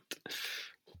tribute,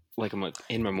 like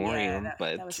in memoriam. Yeah,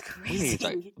 but that was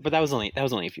crazy. But that was only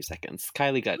a few seconds.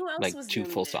 Kylie got like 2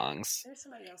 full there? songs. There's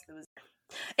somebody else that was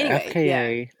there. Anyway,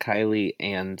 FKA, Kylie,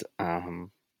 and how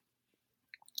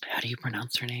do you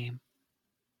pronounce her name?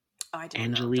 Oh, I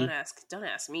don't know. Don't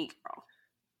ask me, girl.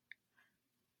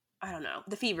 I don't know.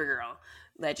 The Fever Girl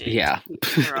legend. Yeah.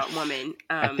 Fever Girl woman.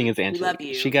 I think it's Angelique. Love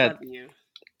you. She got. Love you.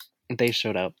 They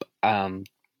showed up.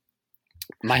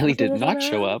 Miley did not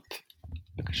show up.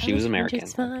 She was American,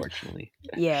 unfortunately.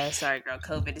 Yeah, sorry, girl.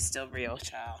 COVID is still real,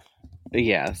 child.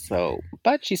 Yeah. So,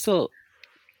 but she still.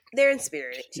 There in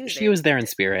spirit. She was there in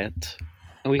spirit.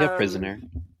 And we got Prisoner.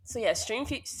 So yeah, stream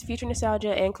Future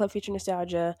Nostalgia and Club Future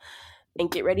Nostalgia,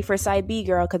 and get ready for Side B,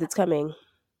 girl, because it's coming.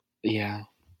 Yeah.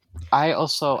 I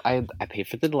also I paid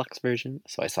for the deluxe version,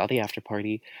 so I saw the after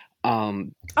party.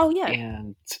 Oh yeah.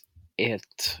 And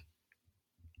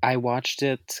I watched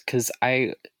it because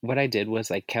what I did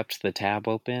was I kept the tab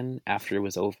open after it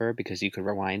was over because you could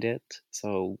rewind it.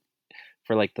 So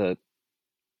for like a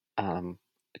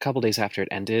couple days after it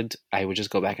ended, I would just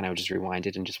go back and I would just rewind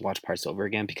it and just watch parts over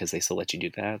again because they still let you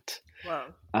do that. Wow.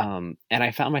 And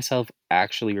I found myself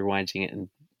actually rewinding it and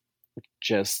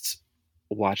just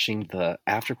watching the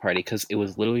after party because it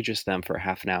was literally just them for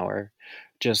half an hour,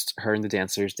 just her and the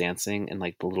dancers dancing, and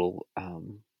like the little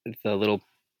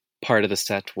part of the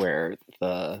set where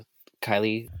the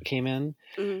Kylie came in.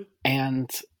 Mm-hmm. And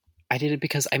I did it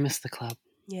because I missed the club.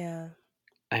 Yeah.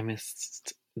 I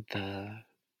missed the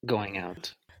going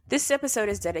out. This episode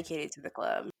is dedicated to the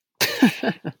club.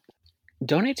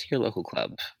 Donate to your local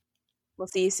club. We'll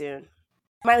see you soon.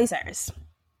 Miley Cyrus.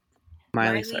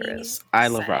 Miley Cyrus. I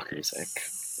love rock music.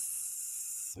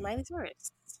 Miley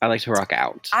Cyrus. I like to rock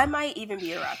out. I might even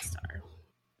be a rock star.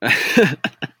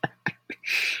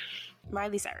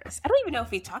 Miley Cyrus. I don't even know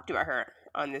if we talked about her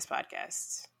on this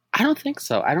podcast. I don't think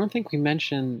so. I don't think we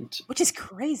mentioned, which is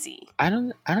crazy. I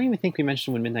don't even think we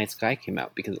mentioned when Midnight Sky came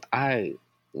out because I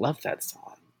love that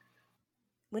song.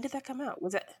 When did that come out?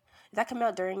 Did that come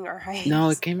out during our hiatus? No,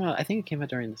 it came out. I think it came out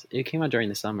during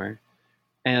the summer,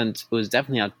 and it was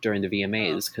definitely out during the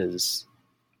VMAs because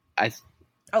my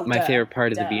favorite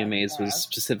part of the VMAs was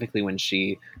specifically when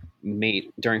she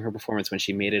during her performance when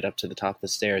she made it up to the top of the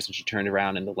stairs and she turned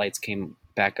around and the lights came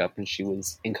back up and she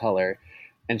was in color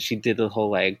and she did the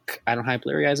whole like I don't have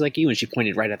blurry eyes like you and she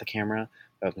pointed right at the camera.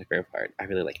 That was my favorite part. I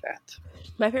really like that.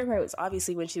 My favorite part was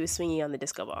obviously when she was swinging on the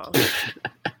disco ball.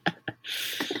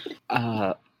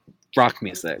 Rock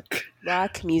music.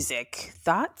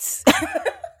 Thoughts?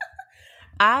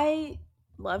 I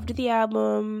loved the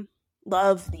album.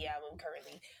 Love the album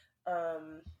currently.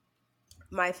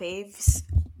 My faves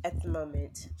at the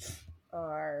moment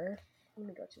are... I'm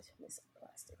going to go to Miss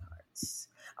Plastic Hearts.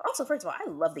 Also, first of all, I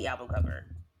love the album cover.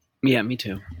 Yeah, me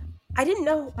too. I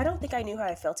don't think I knew how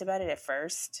I felt about it at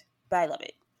first, but I love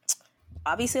it.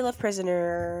 Obviously, I love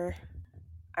Prisoner.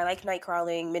 I like Night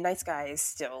Crawling. Midnight Sky is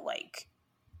still, like,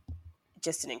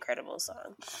 just an incredible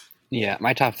song. Yeah,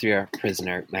 my top 3 are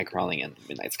Prisoner, Night Crawling, and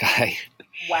Midnight Sky.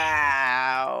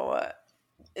 Wow.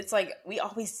 It's like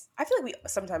I feel like we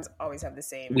sometimes always have the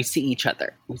same. We see each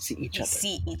other.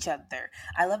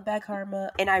 I love Bad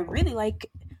Karma, and I really like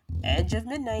Edge of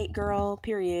Midnight, girl,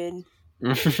 period.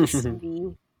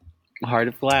 Heart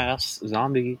of Glass,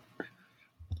 Zombie.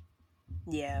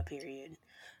 Yeah, period.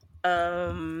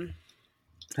 Hello,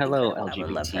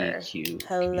 LGBTQ.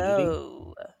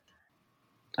 Hello.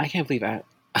 I can't believe I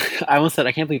almost said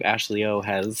I can't believe Ashley O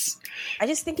has. I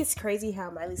just think it's crazy how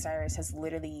Miley Cyrus has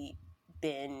literally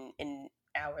been in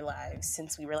our lives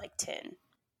since we were like 10.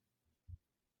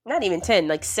 Not even 10,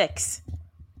 like 6.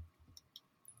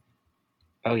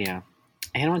 Oh yeah,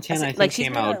 Hannah Montana. I think she's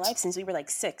came been out in our life since we were like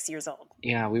 6 years old.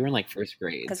 Yeah, we were in like first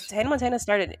grade. Because Hannah Montana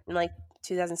started in like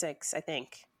 2006, I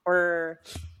think,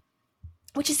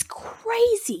 which is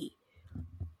crazy.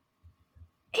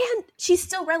 And she's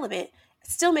still relevant,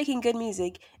 still making good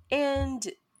music, and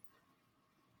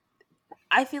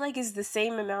I feel like is the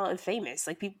same amount of famous.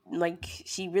 Like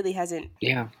she really hasn't.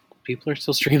 Yeah, people are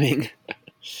still streaming.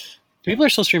 People are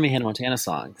still streaming Hannah Montana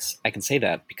songs. I can say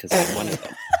that because I'm one of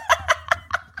them.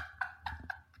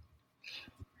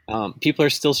 People are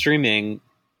still streaming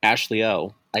Ashley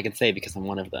O. I can say because I'm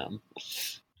one of them.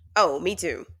 Oh, me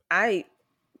too.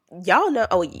 Y'all know.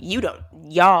 Oh, you don't.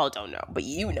 Y'all don't know, but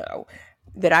you know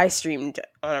that I streamed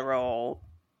on a roll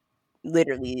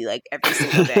literally like every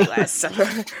single day last summer.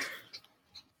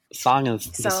 Song of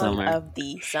the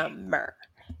summer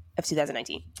of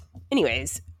 2019.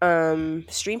 Anyways,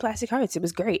 stream Plastic Hearts. It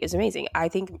was great. It's amazing. I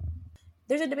think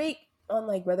there's a debate on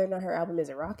like whether or not her album is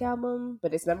a rock album,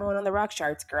 but it's number one on the rock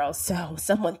charts, girl. So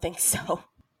someone thinks so.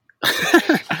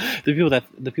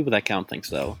 The people that count think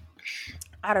so.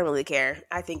 I don't really care.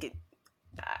 I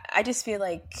just feel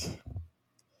like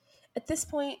at this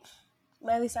point,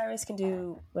 Miley Cyrus can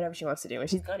do whatever she wants to do, and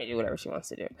she's gonna do whatever she wants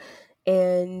to do.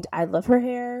 And I love her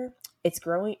hair. It's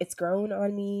growing. It's grown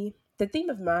on me. The theme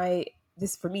of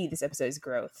this episode is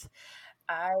growth.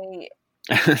 I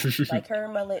like her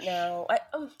mullet now. I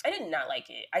did not like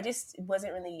it. I just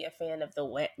wasn't really a fan of the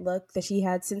wet look that she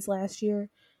had since last year.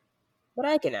 But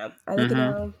I like it now. I like it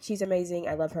now. She's amazing.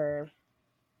 I love her.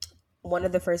 One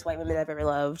of the first white women I've ever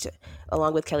loved,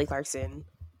 along with Kelly Clarkson.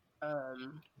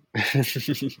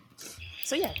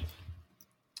 So yeah.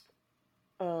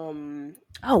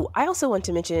 Oh, I also want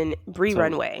to mention Bree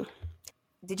Runway.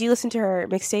 Did you listen to her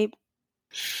mixtape?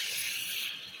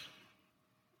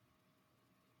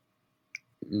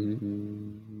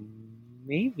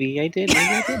 Maybe I did. Maybe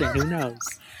I didn't. Who knows?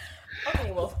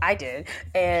 Okay, well, I did,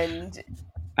 and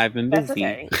I've been busy.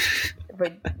 Okay.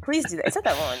 But please do that. It's not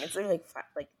that long. It's literally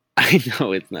like I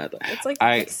know it's not. It's like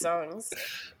 6 songs.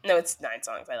 No, it's 9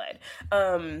 songs. I lied.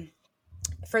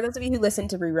 For those of you who listen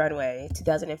to Bree Runway,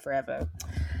 2000 and Forever,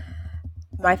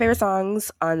 my favorite songs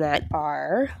on that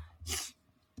are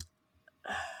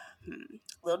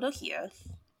Lil Nokia,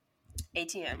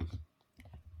 ATM,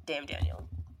 Damn Daniel.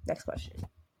 Next question.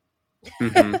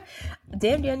 Mm-hmm.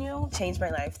 Damn Daniel changed my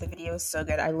life. The video is so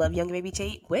good. I love Young Baby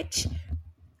Tate, which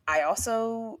I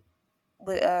also,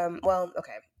 well,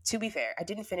 okay. To be fair, I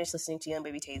didn't finish listening to Young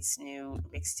Baby Tate's new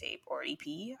mixtape or EP,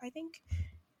 I think,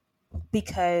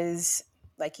 because,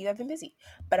 like you, I've been busy.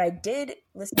 But I did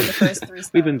listen to the first 3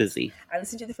 songs. We've been busy. I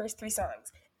listened to the first 3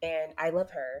 songs, and I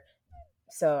love her,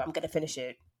 so I'm going to finish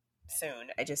it soon.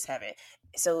 I just haven't.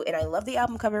 So, and I love the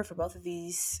album cover for both of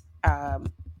these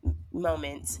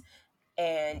moments.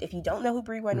 And if you don't know who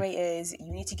Bree Runway is,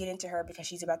 you need to get into her because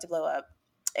she's about to blow up.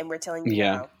 And we're telling you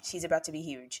now, she's about to be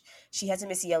huge. She has a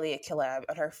Missy Elliott collab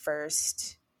on her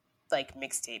first, like,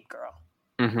 mixtape, girl.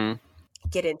 Mm-hmm.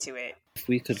 Get into it. If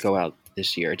we could go out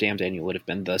this year, Damn Daniel would have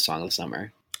been the song of the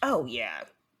summer. Oh, yeah.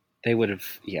 They would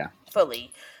have, yeah.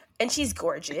 Fully. And she's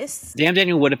gorgeous. Damn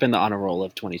Daniel would have been the honor roll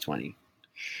of 2020.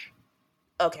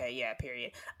 Okay, yeah,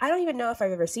 period. I don't even know if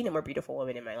I've ever seen a more beautiful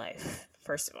woman in my life,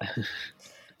 first of all.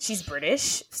 She's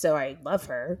British, so I love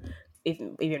her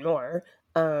even more.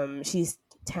 She's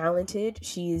talented.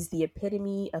 She is the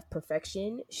epitome of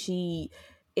perfection. She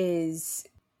is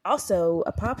also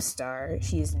a pop star.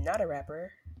 She is not a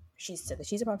rapper. She said that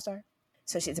she's a pop star,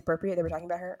 so it's appropriate that we're talking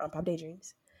about her on Pop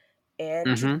Daydreams.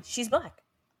 And she's Black.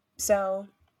 So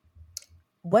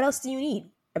what else do you need,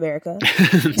 America?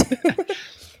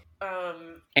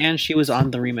 And she was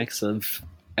on the remix of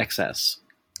XS.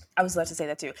 I was about to say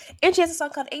that too. And she has a song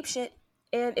called Ape Shit,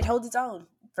 and it holds its own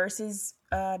versus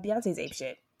Beyonce's Ape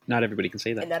Shit. Not everybody can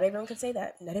say that. And not everyone can say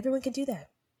that. Not everyone can do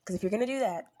that. Because if you're gonna do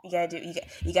that,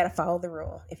 you gotta follow the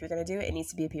rule. If you're gonna do it, it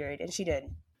needs to be a period, and she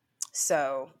did.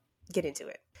 So get into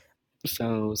it.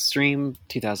 So stream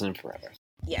 2000 Forever.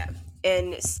 Yeah,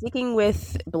 and sticking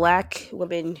with Black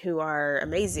women who are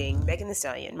amazing, Megan Thee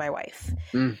Stallion, my wife.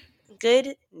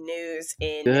 Good news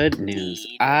indeed. Good news.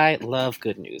 I love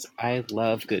good news. I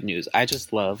love good news. I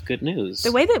just love good news.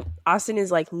 The way that Austin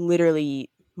is like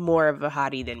literally more of a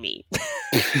hottie than me.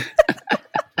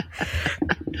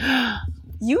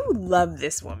 You love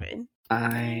this woman.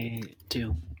 I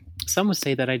do. Some would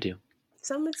say that I do.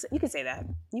 You could say that.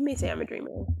 You may say I'm a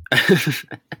dreamer.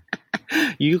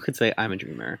 You could say I'm a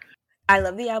dreamer. I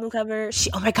love the album cover.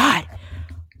 Oh my god.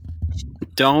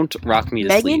 Don't rock me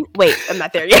to sleep. Wait, I'm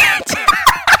not there yet.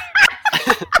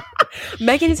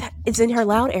 Megan is in her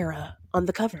Loud era on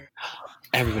the cover.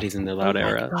 Everybody's in their Loud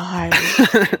era. God.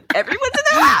 Everyone's in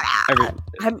their Loud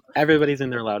era. Everybody's in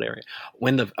their Loud era.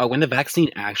 When the vaccine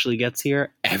actually gets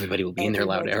here, everybody will be in their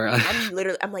Loud era.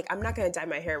 I'm like, I'm not gonna dye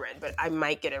my hair red, but I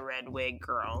might get a red wig,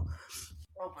 girl.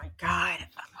 Oh my god.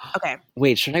 Okay.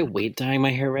 Wait, should I wait dyeing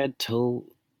my hair red till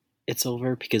it's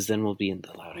over? Because then we'll be in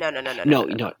the Loud era. No.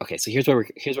 No. Okay, so here's what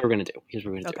we're gonna do.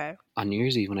 Okay. On New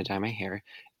Year's Eve when I dye my hair,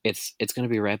 it's gonna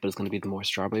be red, but it's gonna be the more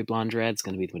strawberry blonde red. It's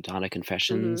gonna be the Madonna Mm-hmm.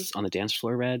 Confessions on the dance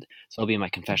floor red. So it'll be my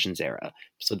Confessions era.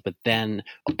 So, but then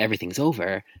everything's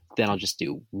over. Then I'll just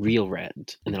do real red,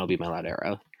 and then it'll be my Loud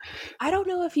era. I don't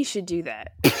know if you should do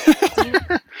that.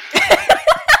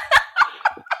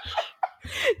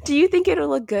 Do you think it'll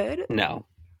look good? No,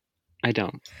 I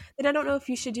don't. Then I don't know if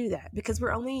you should do that because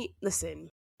we're only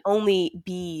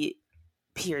be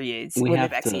periods We when the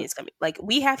have vaccine to. is coming. Like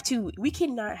we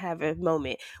cannot have a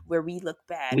moment where we look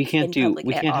bad We can't in do. public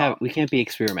We at can't have. all. We can't be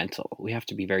experimental. We have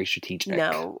to be very strategic.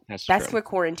 No, That's that's true. what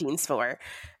quarantine's for.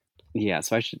 Yeah.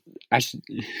 So I should. I should.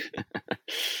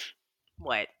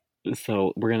 What?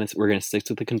 So we're gonna stick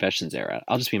to the Confessions era.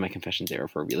 I'll just be in my Confessions era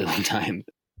for a really long time.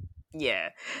 Yeah,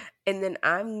 and then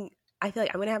I feel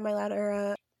like I'm gonna have my Loud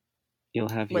era You'll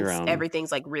have once your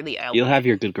everything's like really out. You'll have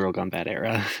your Good Girl Gone Bad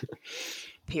era.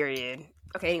 Period.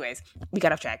 Okay, anyways, we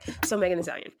got off track. So Megan Thee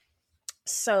Stallion.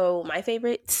 So my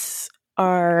favorites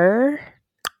are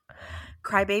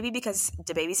Crybaby because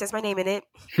DaBaby says my name in it.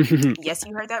 Yes,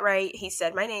 you heard that right. He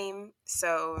said my name.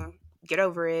 So get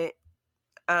over it.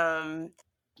 I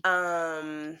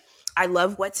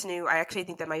love What's New. I actually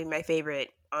think that might be my favorite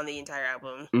on the entire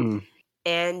album. Mm.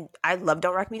 And I love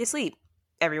Don't Rock Me to Sleep.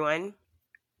 Everyone,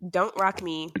 don't rock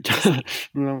me.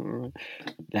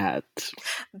 That.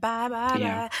 Bye bye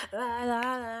Yeah. bye la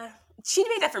la la. She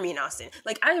made that for me in Austin.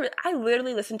 Like I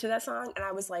literally listened to that song and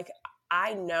I was like,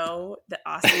 I know that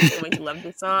Austin is going to love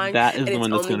this song. That is and the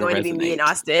one that's it's only going to be me resonate. in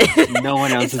Austin. No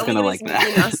one else It's is only gonna like be me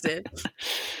in that. Austin.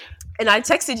 And I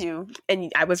texted you,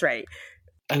 and I was right.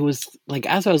 I was like,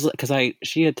 because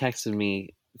she had texted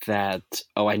me that,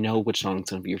 oh, I know which song's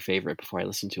gonna be your favorite before I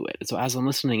listen to it. So as I'm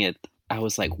listening it, I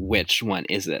was like, which one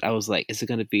is it? I was like, is it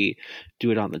gonna be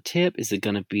Do It on the Tip? Is it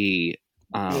gonna be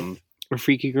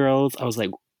Freaky Girls? I was like,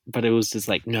 but it was just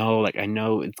like, no, like I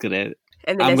know it's gonna.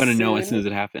 And then I'm gonna know as soon as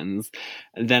it happens.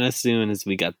 And then as soon as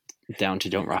we got down to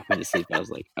Don't Rock Me to Sleep, I was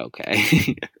like,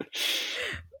 okay.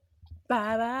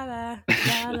 Bye bye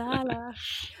bye la la la.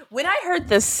 When I heard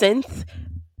the synth,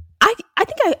 I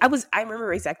think I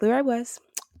remember exactly where I was.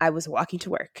 I was walking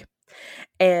to work,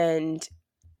 and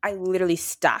I literally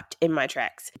stopped in my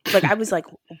tracks. Like I was like,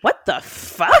 "What the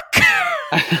fuck?"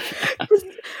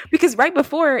 Because right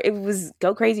before it was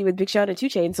Go Crazy with Big Sean and 2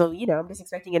 Chainz, so I'm just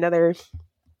expecting another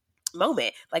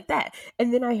moment like that.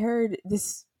 And then I heard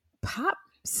this pop.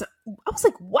 I was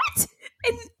like, "What?"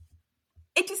 And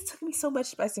it just took me so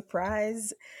much by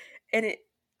surprise. And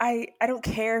I don't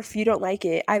care if you don't like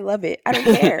it. I love it. I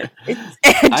don't care.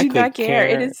 I do not care.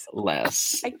 It is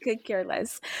less. I could care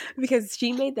less because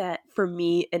she made that for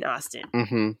me in Austin.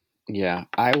 Mm-hmm. Yeah,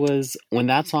 when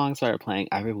that song started playing.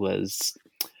 I was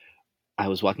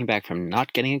walking back from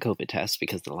not getting a COVID test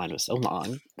because the line was so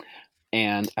long,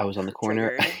 and I was on the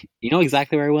corner. You know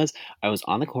exactly where I was. I was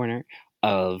on the corner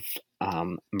of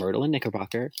Myrtle and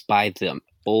Knickerbocker by the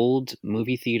old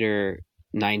movie theater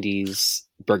 90s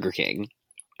Burger King.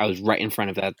 I was right in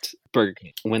front of that Burger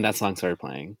King when that song started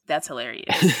playing. That's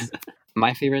hilarious.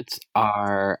 My favorites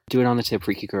are Do It on the Tip,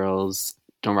 Freaky Girls,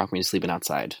 Don't Rock Me to Sleep, and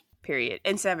Outside. Period.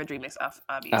 And Savage Remix,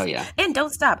 obviously. Oh, yeah. And Don't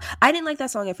Stop. I didn't like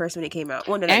that song at first when it came out.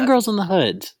 And Girls in the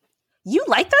Hood. You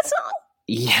like that song?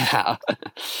 Yeah.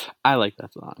 I like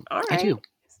that song. All right. I do.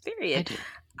 Period.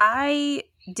 I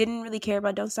didn't really care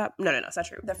about Don't Stop. No, it's not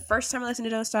true. The first time I listened to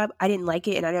Don't Stop, I didn't like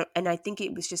it, and I think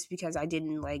it was just because I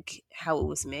didn't like how it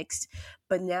was mixed.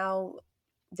 But now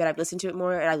that I've listened to it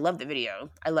more, and I love the video,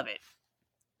 I love it.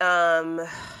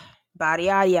 Body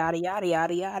yada yada yada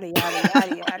yada yada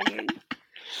yada yada.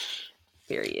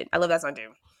 Period. I love that song too.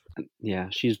 Yeah,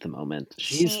 she's the moment.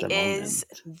 She is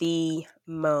the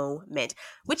moment.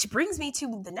 Which brings me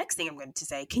to the next thing I'm going to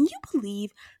say. Can you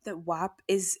believe that WAP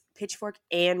is Pitchfork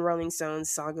and Rolling Stone's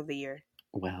Song of the Year?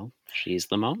 Well, she's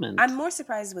the moment. I'm more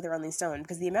surprised with Rolling Stone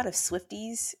because the amount of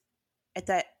Swifties at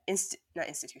that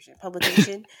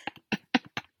publication.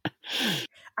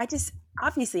 I just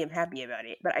obviously am happy about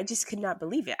it, but I just could not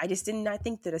believe it. I just did not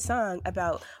think that a song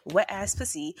about wet ass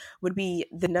pussy would be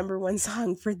the number one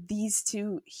song for these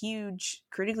two huge,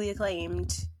 critically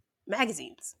acclaimed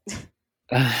magazines.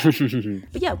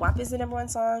 But yeah, WAP is the number one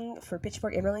song for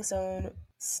Pitchfork and Rolling Stone.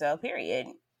 So period.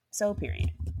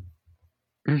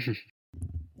 Mm-hmm.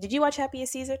 Did you watch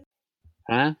Happiest Season?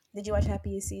 Huh? Did you watch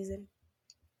Happiest Season?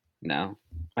 No,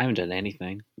 I haven't done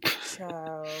anything.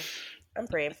 Ciao. I'm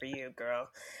praying for you, girl.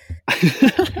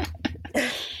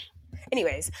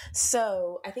 Anyways,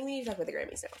 so I think we need to talk about the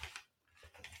Grammys now.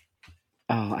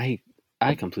 Oh,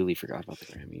 I completely forgot about the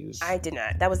Grammys. I did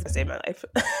not. That was the day of my life.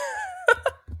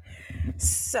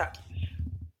 So,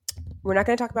 we're not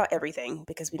going to talk about everything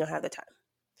because we don't have the time.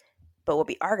 But what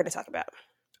we are going to talk about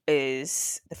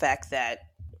is the fact that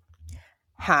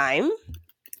Haim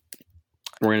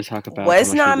We're going to talk about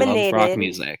was how much we love rock nominated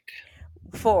music.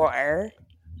 for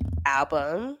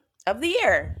Album of the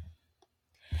Year.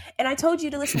 And I told you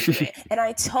to listen to it. And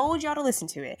I told y'all to listen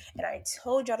to it. And I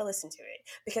told y'all to listen to it.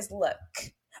 Because look,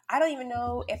 I don't even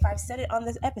know if I've said it on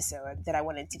this episode that I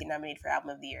wanted to get nominated for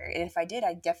Album of the Year. And if I did,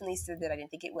 I definitely said that I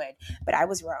didn't think it would. But I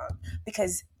was wrong.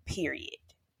 Because period.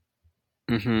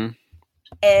 Mm-hmm.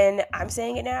 And I'm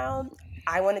saying it now.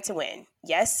 I wanted to win.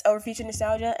 Yes, over Future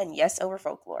Nostalgia. And yes, over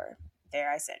Folklore.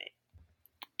 There, I said it.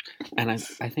 And I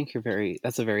think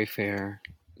that's a very fair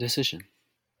decision.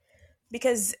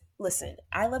 Because, listen,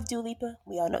 I love Dua Lipa.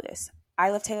 We all know this. I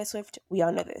love Taylor Swift. We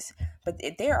all know this. But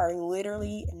there are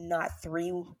literally not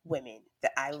 3 women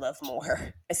that I love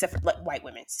more, except for like white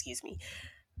women, excuse me,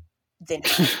 than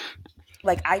her.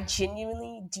 Like, I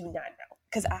genuinely do not know.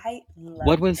 Because I love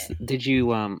What was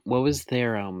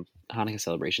their Hanukkah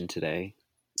celebration today?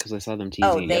 Because I saw them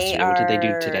teasing it yesterday. What did they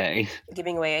do today?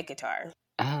 Giving away a guitar.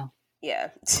 Oh. Yeah.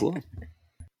 Cool.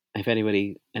 If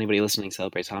anybody listening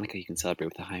celebrates Hanukkah, you can celebrate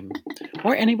with the Haim.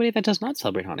 Or anybody that does not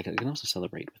celebrate Hanukkah can also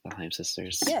celebrate with the Haim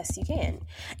sisters. Yes, you can.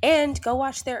 And go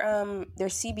watch their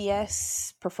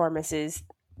CBS performances.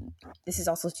 This is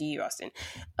also to you, Austin.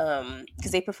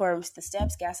 Because they performed The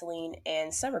Steps, Gasoline,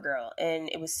 and Summer Girl. And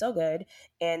it was so good.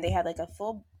 And they had like a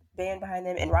full band behind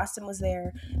them. And Rostam was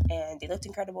there. And they looked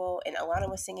incredible. And Alana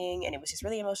was singing. And it was just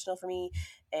really emotional for me.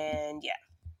 And yeah.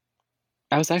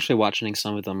 I was actually watching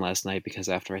some of them last night because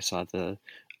after I saw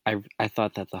I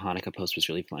thought that the Hanukkah post was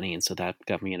really funny, and so that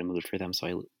got me in a mood for them.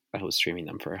 So I was streaming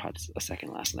them for a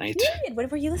second last night. Period.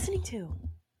 What were you listening to?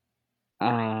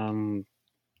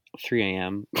 3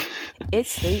 a.m.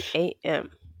 It's 3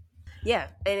 a.m. Yeah,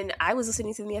 and I was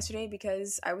listening to them yesterday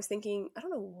because I was thinking, I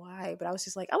don't know why, but I was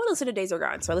just like, I want to listen to Days Are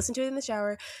Gone. So I listened to it in the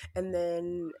shower, and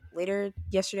then later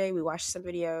yesterday we watched some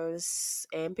videos,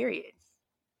 and period.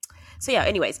 So yeah,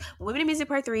 anyways, Women in Music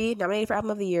Part 3, nominated for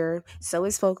Album of the Year. So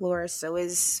is Folklore, so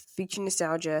is Future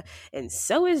Nostalgia, and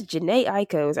so is Jhené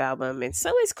Aiko's album, and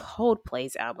so is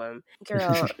Coldplay's album.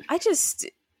 Girl,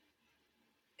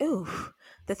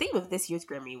 the theme of this year's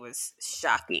Grammy was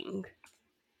shocking.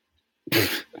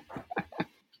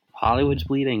 Hollywood's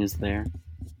Bleeding is there.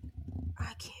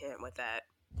 I can't with that.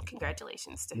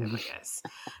 Congratulations to him, I guess.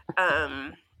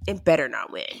 It better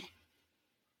not win.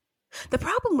 The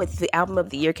problem with the Album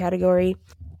of the Year category,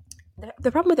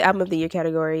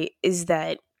 is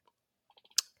that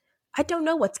I don't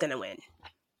know what's going to win.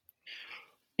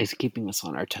 It's keeping us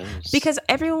on our toes. Because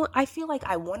I feel like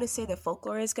I want to say that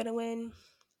Folklore is going to win.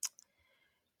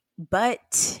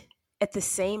 But at the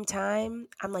same time,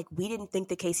 I'm like, we didn't think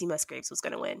that Casey Musgraves was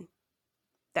going to win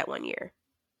that one year.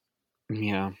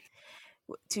 Yeah.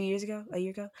 2 years ago? A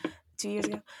year ago? 2 years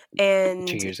ago? And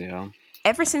 2 years ago.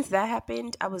 Ever since that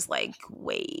happened, I was like,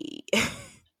 wait.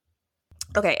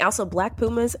 Okay, also Black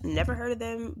Pumas, never heard of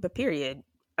them, but period.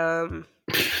 Okay.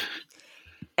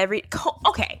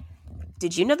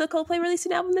 Did you know that Coldplay released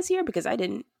an album this year? Because I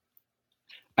didn't.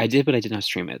 I did, but I did not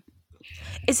stream it.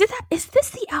 Is this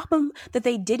the album that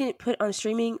they didn't put on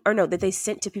streaming? Or no, that they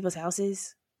sent to people's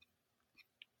houses?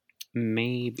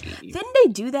 Maybe. Didn't they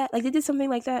do that? Like, they did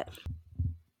something like that?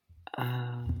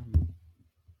 I'm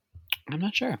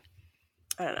not sure.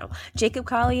 I don't know. Jacob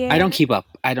Collier. I don't keep up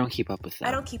with them.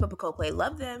 I don't keep up with Coldplay.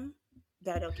 Love them,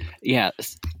 but I don't keep up. Yeah,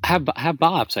 have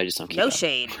bops. I just don't keep up. No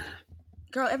shade.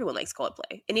 Girl, everyone likes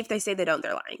Coldplay. And if they say they don't,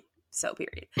 they're lying. So,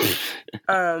 period.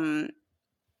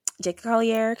 Jacob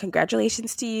Collier,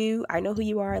 congratulations to you. I know who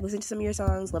you are. I listened to some of your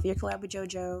songs. Love your collabs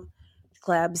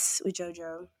with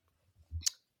JoJo.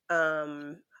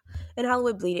 And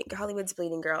Hollywood's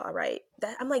Bleeding, girl. All right.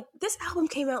 I'm like, this album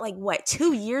came out like what,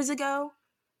 2 years ago?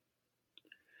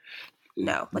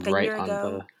 No, like a year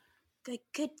ago. Like,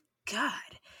 good God.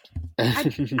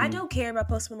 I don't care about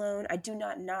Post Malone. I do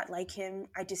not like him.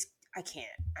 I can't.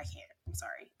 I'm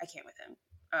sorry. I can't with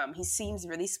him. He seems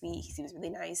really sweet. He seems really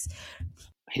nice.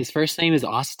 His first name is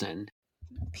Austin.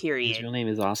 Period. His real name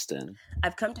is Austin.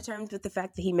 I've come to terms with the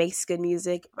fact that he makes good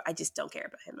music, but I just don't care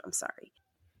about him. I'm sorry.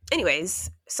 Anyways,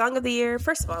 Song of the Year.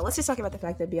 First of all, let's just talk about the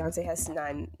fact that Beyonce has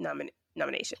 9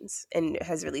 nominations and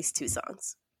has released 2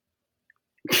 songs.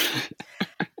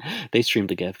 They streamed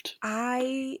The Gift.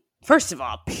 First of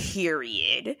all,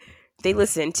 period. They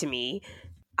listened to me.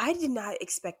 I did not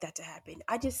expect that to happen.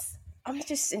 I'm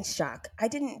just in shock. I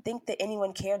didn't think that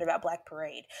anyone cared about Black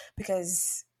Parade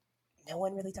because no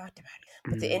one really talked about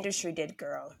it. But the industry did,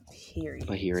 girl. Period.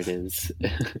 But here it is.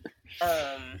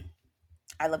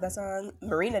 I love that song.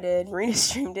 Marina did. Marina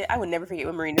streamed it. I would never forget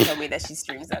when Marina told me that she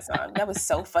streams that song. That was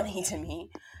so funny to me.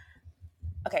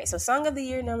 Okay, so song of the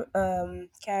year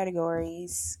category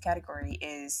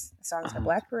is songs are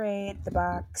Black Parade, The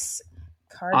Box,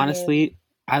 Cardigan. Honestly,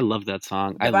 I love that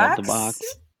song. The I Box? love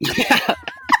The Box. Yeah.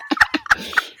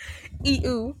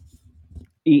 EU.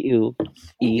 EU.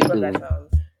 You love that song.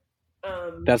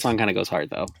 That song kind of goes hard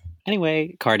though.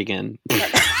 Anyway, Cardigan. You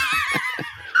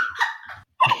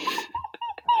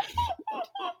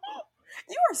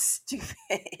are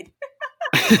stupid.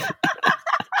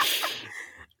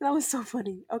 That was so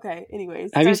funny. Okay, anyways.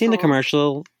 Have you seen the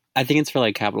commercial? I think it's for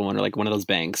like Capital One or like one of those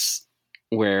banks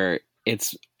where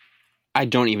it's, I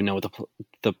don't even know what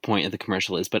the point of the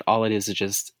commercial is, but all it is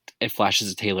just, it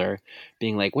flashes a Taylor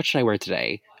being like, what should I wear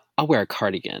today? I'll wear a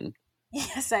cardigan.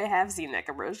 Yes, I have seen that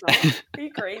commercial. Are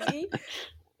you crazy?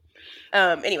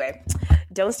 Anyway,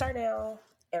 Don't Start Now,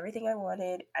 Everything I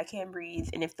Wanted, I Can't Breathe,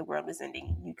 and If the World is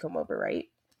Ending, You Come Over, Right?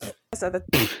 That's not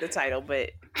the title, but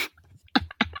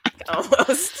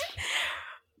almost.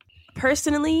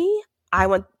 Personally, I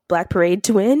want Black Parade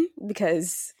to win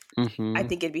because I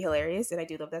think it'd be hilarious, and I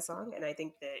do love that song, and I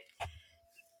think that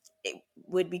it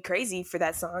would be crazy for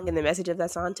that song and the message of that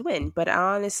song to win. But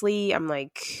honestly, I'm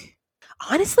like,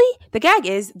 the gag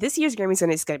is this year's Grammys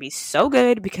is going to be so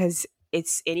good because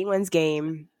it's anyone's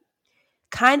game,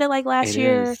 kind of like last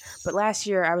year. But last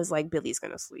year I was like, Billy's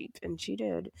going to sweep, and she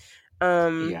did.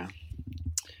 Yeah.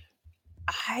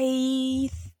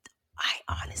 I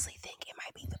honestly think it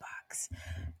might be The Box,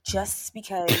 just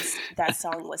because that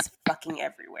song was fucking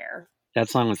everywhere. That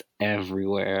song was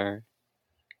everywhere.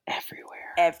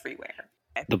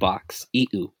 The Box.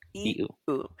 EU.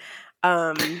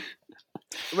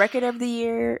 Record of the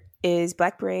year is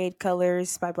Black Parade,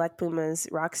 Colors by Black Pumas,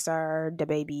 Rockstar,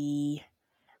 DaBaby,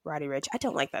 Roddy Ricch. I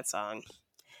don't like that song.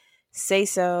 Say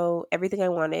So, Everything I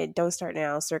Wanted, Don't Start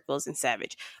Now, Circles, and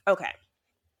Savage. Okay.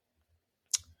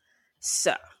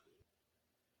 So,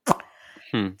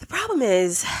 the problem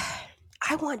is,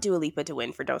 I want Dua Lipa to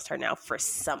win for Don't Start Now for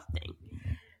something.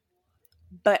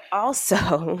 But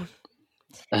also,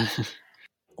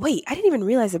 wait, I didn't even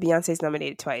realize that Beyonce's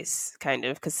nominated twice, kind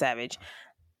of, because Savage.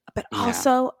 But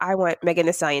also, I want Megan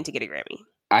Thee Stallion to get a Grammy.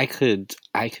 I could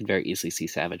very easily see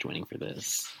Savage winning for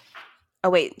this. Oh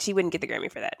wait, she wouldn't get the Grammy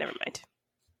for that. Never mind.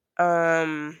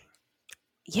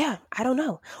 Yeah, I don't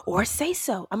know. Or Say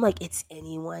So. I'm like, it's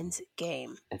anyone's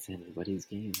game. It's anybody's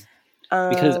game.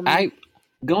 Because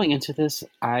going into this,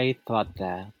 I thought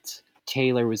that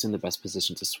Taylor was in the best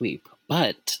position to sweep,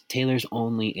 but Taylor's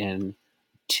only in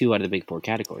 2 out of the big 4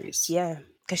 categories. Yeah,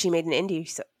 because she made an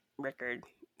indie record.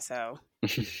 So,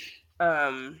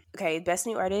 okay, Best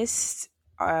New Artist.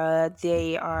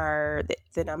 The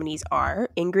nominees are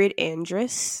Ingrid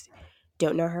Andress,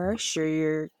 don't know her, sure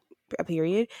you're a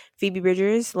period. Phoebe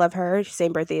Bridgers, love her,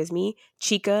 same birthday as me.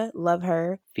 Chica, love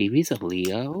her. Phoebe's a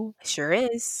Leo? Sure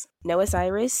is. Noah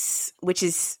Cyrus, which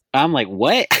is... I'm like,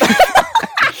 what?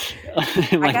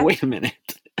 I'm like, wait a minute.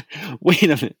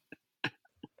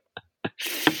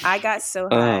 I got so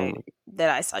high that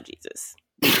I saw Jesus.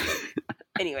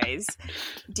 Anyways,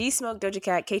 D Smoke, Doja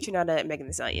Cat, Kaytranada, and Megan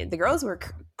Thee Stallion. The girls were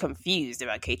confused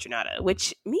about Kaytranada,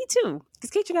 which me too, because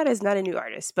Kaytranada is not a new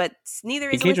artist, but neither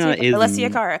is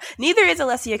Alessia Cara. Neither is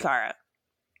Alessia Cara.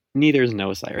 Neither is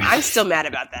Noah Cyrus. I'm still mad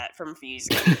about that from a few years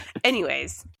ago.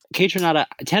 Anyways, Kaytranada,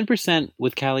 10%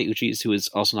 with Kali Uchis, who is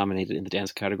also nominated in the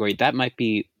dance category.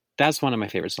 That's one of my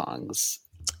favorite songs.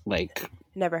 Like,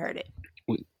 never heard it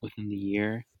within the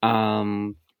year.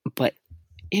 But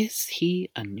is he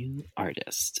a new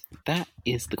artist? That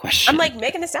is the question. I'm like,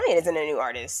 Megan Thee Stallion isn't a new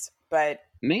artist, but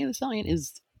Megan Thee Stallion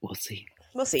is. We'll see.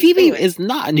 Phoebe is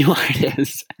not a new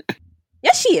artist.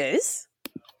 Yes, she is.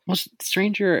 Well,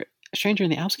 Stranger in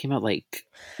the Alps came out like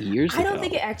years ago. I don't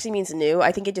think it actually means new.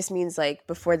 I think it just means like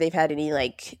before they've had any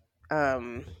like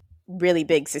really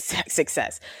big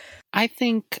success. I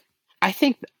think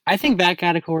that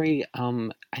category.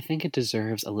 I think it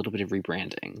deserves a little bit of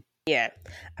rebranding. Yeah,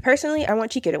 personally, I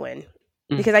want Chica to win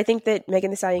because I think that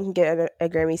Megan Thee Stallion can get a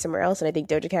Grammy somewhere else, and I think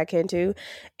Doja Cat can too,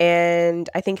 and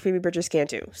I think Phoebe Bridgers can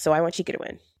too. So I want Chica to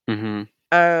win.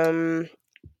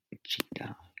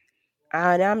 Chica.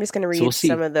 Now I'm just going to read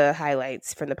some of the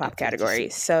highlights from the pop category.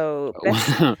 So,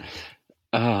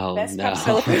 best pop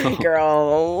solo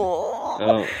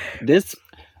girl. This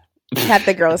had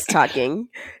the girls talking.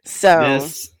 So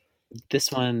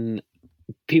this one,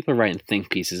 people are writing think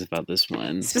pieces about this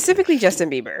one. Specifically, Justin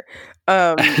Bieber.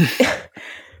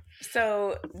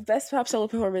 So, best pop solo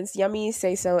performance: Yummy,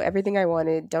 Say So, Everything I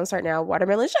Wanted, Don't Start Now,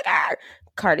 Watermelon Sugar,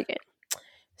 Cardigan.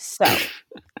 So,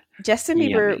 Justin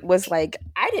Bieber was like,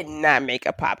 I did not make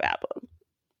a pop album.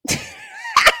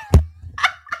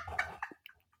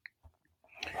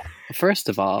 First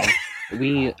of all,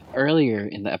 we earlier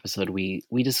in the episode we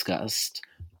discussed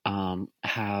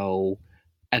how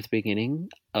at the beginning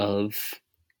of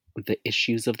the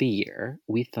issues of the year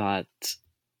we thought,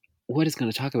 what is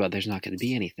going to talk about? There's not going to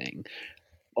be anything,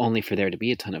 only for there to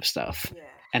be a ton of stuff. Yeah.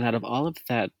 And out of all of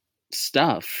that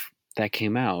stuff that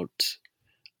came out,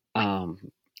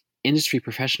 industry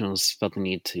professionals felt the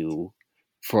need to,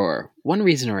 for one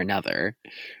reason or another,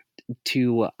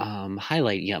 to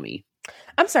highlight Yummy.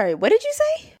 I'm sorry, what did you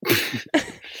say?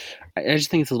 I just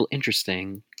think it's a little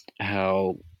interesting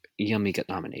how Yummy got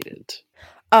nominated.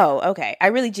 Oh, okay. I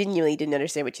really genuinely didn't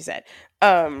understand what you said.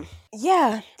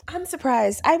 Yeah, I'm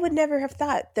surprised. I would never have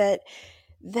thought that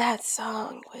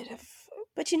song would have.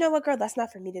 But you know what, girl? That's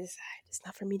not for me to decide. It's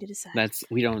not for me to decide.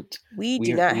 We don't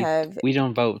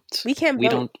vote. We can't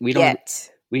vote yet.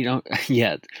 We don't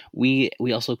yet. We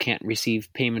also can't receive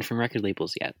payment from record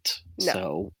labels yet. No.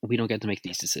 So we don't get to make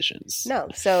these decisions. No.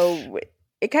 So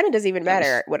it kind of doesn't even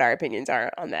matter what our opinions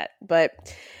are on that.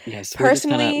 But yes,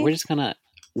 personally, we're just gonna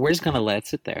let it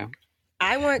sit there.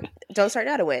 I want Don't Start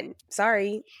Now to win.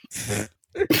 Sorry.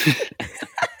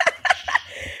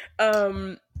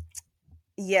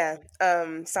 Yeah.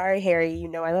 Sorry, Harry. You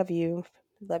know I love you.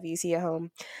 Love you. See you at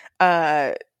home.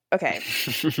 Okay.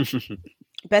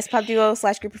 Best pop duo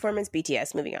 / group performance,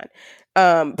 BTS. Moving on.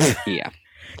 Yeah.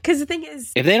 Because the thing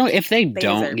is, if they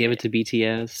don't give it to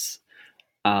BTS,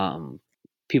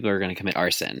 people are going to commit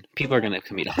arson. People are going to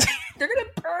commit. They're going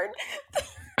to burn.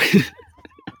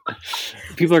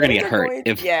 People are going to get hurt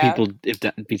if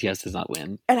BTS does not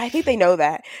win. And I think they know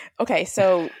that. Okay,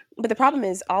 so but the problem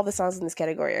is all the songs in this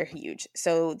category are huge.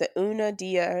 So the Una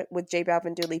Dia with J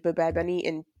Balvin, Dua Lipa, Bad Bunny,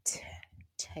 and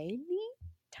Tiny,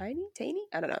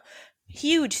 I don't know.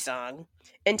 Huge song.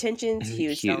 Intentions,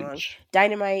 huge song.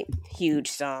 Dynamite, huge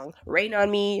song. Rain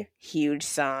on Me, huge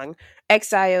song.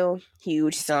 Exile,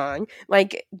 huge song.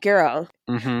 Like, girl.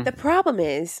 Mm-hmm. The problem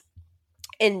is,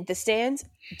 in the stands,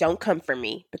 don't come for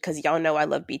me because y'all know I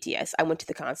love BTS. I went to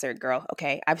the concert, girl.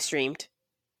 Okay, I've streamed.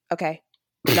 Okay,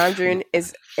 Namjoon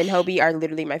and Hobi are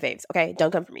literally my faves. Okay,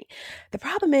 don't come for me. The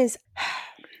problem is,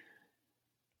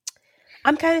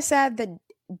 I'm kind of sad that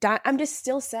I'm just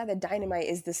still sad that Dynamite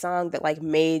is the song that like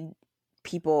made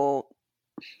people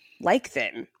like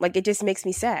them. Like, it just makes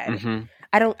me sad. Mm-hmm.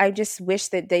 I just wish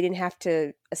that they didn't have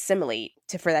to assimilate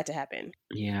for that to happen.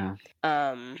 Yeah.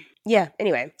 Yeah.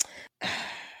 Anyway,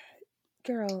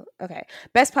 girl. Okay.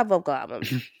 Best pop vocal album: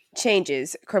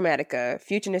 Changes, Chromatica,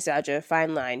 Future Nostalgia,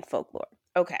 Fine Line, Folklore.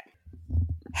 Okay.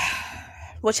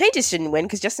 Well, Changes shouldn't win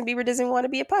because Justin Bieber doesn't want to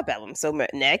be a pop album. So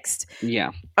next.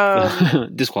 Yeah.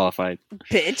 Disqualified.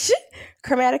 Bitch.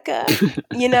 Chromatica.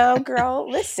 You know, girl.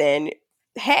 Listen.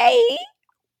 Hey.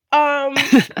 How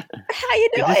you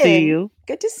doing? Good to see you.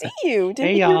 Good to see you. Didn't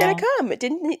hey, think y'all. you were gonna come.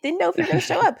 Didn't know if you were gonna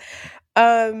show up.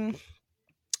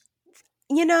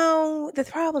 You know, the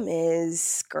problem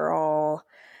is, girl,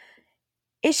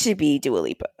 it should be Dua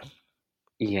Lipa.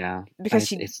 Yeah,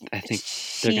 because I think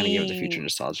they're gonna give it to Future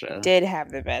Nostalgia. Did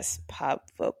have the best pop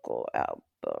vocal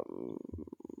album,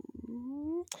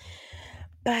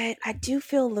 but I do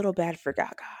feel a little bad for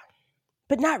Gaga,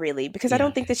 but not really because I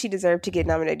don't think that she deserved to get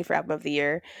nominated for Album of the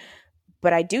Year.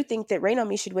 But I do think that Rain on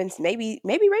Me should win. Maybe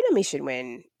Rain on Me should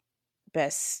win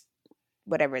best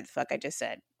whatever the fuck I just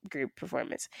said, group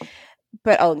performance.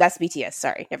 But that's BTS.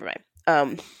 Sorry, never mind.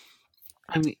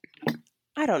 I mean,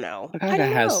 I don't know. Gaga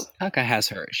has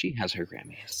her. She has her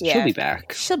Grammys. Yeah. She'll be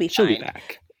back. She'll be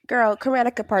back. Girl,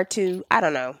 Chromatica Part 2. I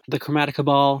don't know. The Chromatica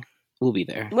Ball will be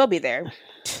there. We'll be there.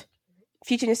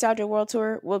 Future Nostalgia World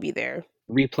Tour. We'll be there.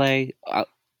 Replay.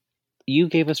 You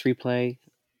gave us Replay,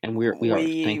 and we are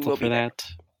thankful for that.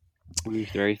 We're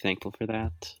very thankful for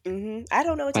that. Mm-hmm. I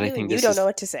don't know what to do. You don't know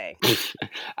what to say.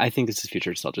 I think this is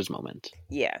Future Nostalgia's moment.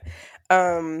 Yeah.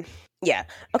 Yeah.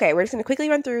 Okay, we're just going to quickly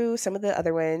run through some of the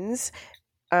other ones.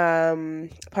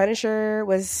 Punisher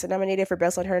was nominated for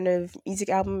Best Alternative Music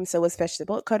Album, so was Fetch the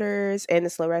Bolt Cutters and The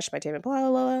Slow Rush by Tame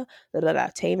Impala.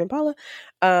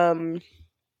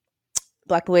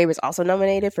 Black Boy was also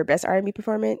nominated for Best R&B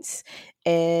Performance,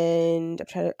 and I'm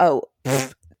trying to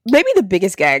maybe the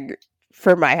biggest gag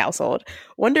for my household,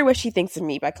 Wonder What She Thinks of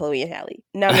Me by Chloe and Halle,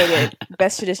 nominated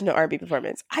Best Traditional R&B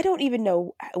Performance. I don't even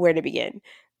know where to begin.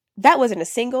 That wasn't a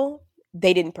single.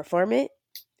 They didn't perform it.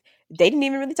 They didn't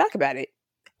even really talk about it.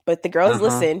 But the girls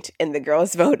listened and the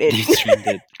girls voted.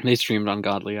 They streamed on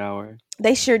Godly Hour.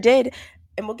 They sure did.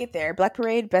 And we'll get there. Black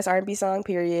Parade, Best R&B Song,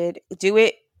 period. Do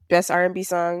It, Best R&B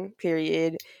Song,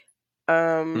 period.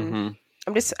 I'm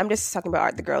just talking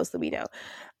about the girls that we know.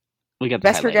 We got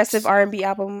Best Progressive R&B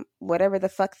Album, whatever the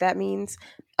fuck that means.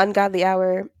 Ungodly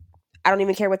Hour. I don't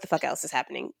even care what the fuck else is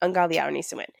happening. Ungodly Hour needs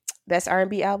to win. Best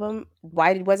R&B album.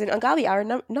 Why wasn't Ungodly Hour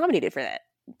nominated for that?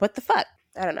 What the fuck?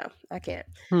 I don't know. I can't.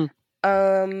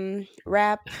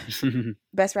 Rap.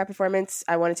 Best rap performance.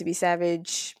 I Want It to Be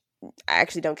Savage. I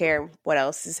actually don't care what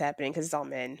else is happening because it's all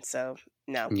men. So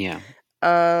no. Yeah.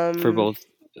 For both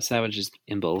Savages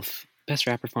in both best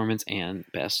rap performance and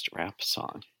best rap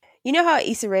song. You know how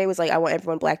Issa Rae was like, I want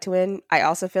everyone black to win? I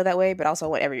also feel that way, but also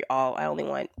want I only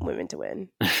want women to win.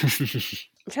 I'm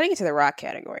trying to get to the rock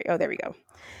category. Oh, there we go.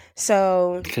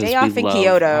 So Day Off in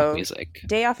Kyoto.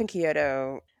 Day Off in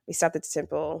Kyoto. We stopped at the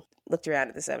temple, looked around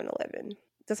at the 7-Eleven.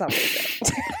 That's all I'm going to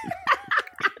say.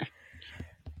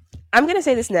 I'm going to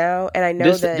say this now, and I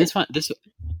know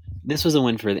this was a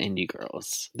win for the indie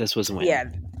girls. This was a win. Yeah,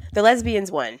 the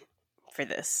lesbians won for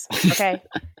this. Okay.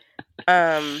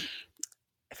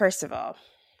 First of all,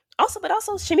 also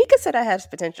Shamika said I had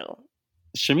potential.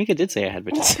 Shamika did say I had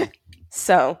potential.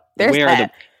 So there's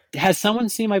that. Has someone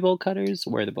seen my bolt cutters?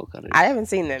 Where are the bolt cutters? I haven't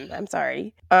seen them. I'm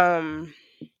sorry.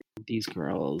 These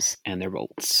girls and their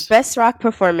bolts. Best rock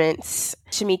performance: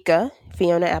 Shamika,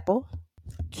 Fiona Apple,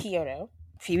 Kyoto,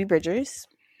 Phoebe Bridgers,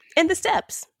 and The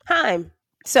Steps. Haim.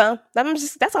 So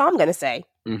that's all I'm gonna say.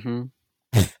 Mm-hmm.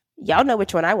 Y'all know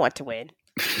which one I want to win,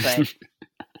 but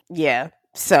yeah.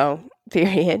 So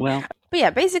period. Well, but yeah,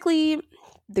 basically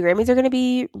the Grammys are gonna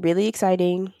be really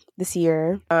exciting this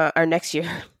year, or next year,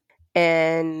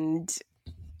 and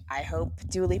I hope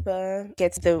Dua Lipa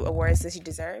gets the awards that she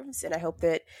deserves, and I hope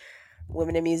that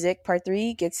Women in Music Part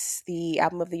 3 gets the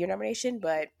Album of the Year nomination,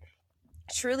 but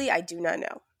truly I do not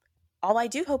know. All I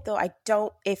do hope, though,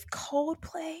 if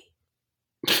Coldplay,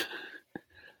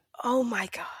 oh my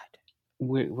God.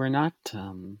 We're not,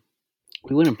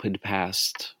 we wouldn't put it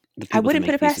past the people. I wouldn't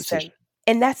put it past them.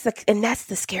 And that's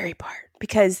the scary part,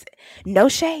 because no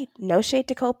shade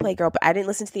to Coldplay, girl, but I didn't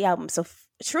listen to the album, so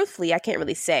truthfully, I can't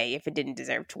really say if it didn't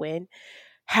deserve to win.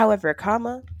 However,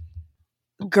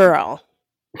 girl,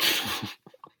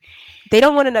 they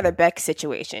don't want another Beck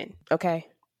situation, okay?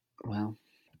 Well,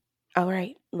 all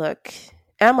right, look,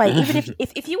 and I'm like, even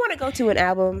if you want to go to an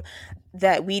album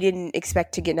that we didn't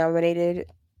expect to get nominated,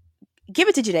 give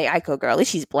it to Jhené Aiko, girl. At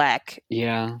least she's black.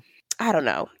 Yeah. I don't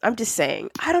know. I'm just saying.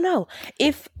 I don't know.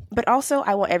 But also,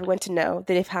 I want everyone to know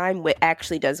that if Haim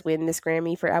actually does win this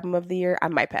Grammy for Album of the Year, I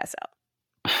might pass out.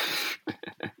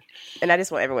 And I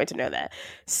just want everyone to know that.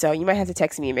 So you might have to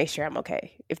text me and make sure I'm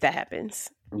okay if that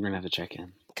happens. We're going to have to check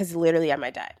in. Because literally I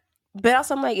might die. But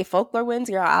also I'm like, if Folklore wins,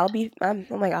 girl, I'll be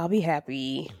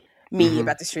happy. Me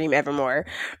about to stream Evermore.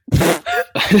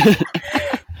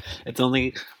 It's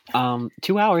only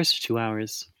 2 hours. 2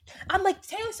 hours. I'm like,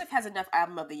 Taylor Swift has enough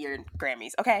Album of the Year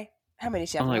Grammys, okay? How many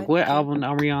she have? I'm like, what album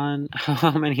are we on?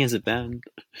 How many has it been?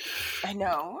 I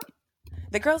know.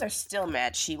 The girls are still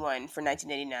mad she won for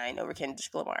 1989 over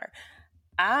Kendrick Lamar.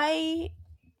 I'm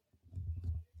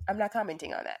not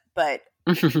commenting on that, but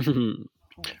we're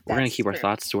going to keep our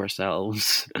thoughts to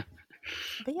ourselves.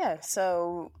 But yeah,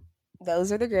 so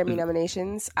those are the Grammy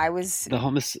nominations.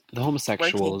 The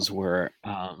homosexuals were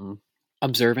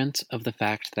observant of the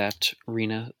fact that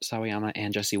Rina Sawayama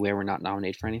and Jessie Ware were not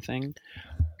nominated for anything.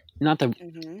 Not that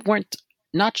weren't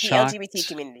not shocked. The LGBT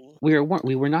community. We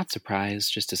were not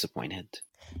surprised, just disappointed.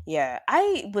 Yeah,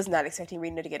 I was not expecting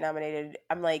Rina to get nominated.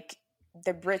 I'm like,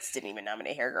 the Brits didn't even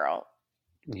nominate Hair Girl.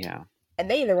 Yeah, and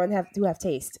they either one have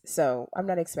taste, so I'm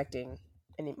not expecting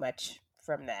any much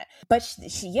from that. But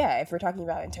she, if we're talking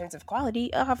about in terms of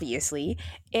quality, obviously,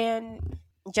 and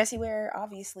Jessie Ware,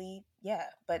 obviously, yeah.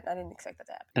 But I didn't expect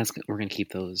that. We're gonna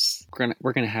keep those.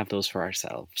 We're gonna have those for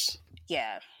ourselves.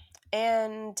 Yeah,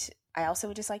 and I also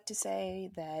would just like to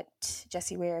say that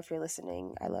Jessie Ware, if you're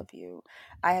listening, I love you.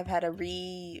 I have had a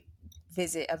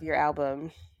revisit of your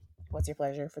album, What's Your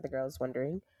Pleasure, for the girls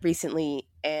wondering, recently,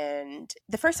 and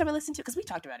the first time I listened to it, because we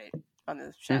talked about it on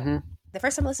the show, the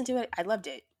first time I listened to it, I loved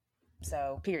it.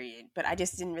 So, period. But I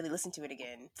just didn't really listen to it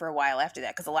again for a while after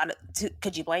that, because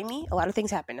could you blame me? A lot of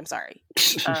things happened. I'm sorry.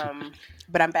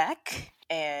 But I'm back,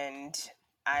 and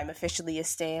I'm officially a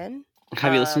stan.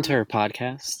 Have you listened to her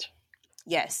podcast?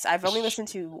 Yes, I've only listened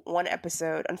to one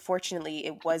episode. Unfortunately,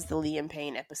 it was the Liam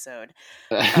Payne episode.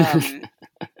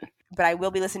 But I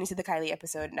will be listening to the Kylie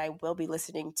episode, and I will be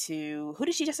listening to... Who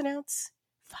did she just announce?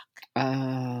 Fuck.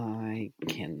 I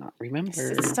cannot remember.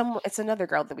 It's another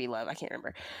girl that we love. I can't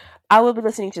remember. I will be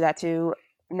listening to that too.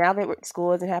 Now that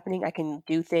school isn't happening, I can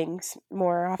do things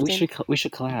more often. We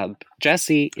should collab.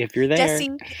 Jessie, if you're there.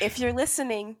 Jessie, if you're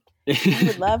listening, we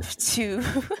would love to...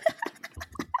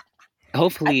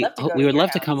 Hopefully, we would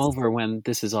love to come over when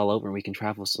this is all over and we can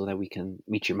travel so that we can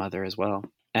meet your mother as well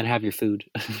and have your food.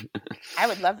 I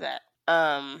would love that.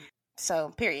 So,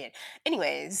 period.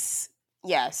 Anyways,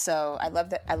 yeah, so I love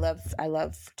that.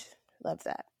 Love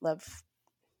that. Love,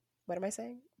 what am I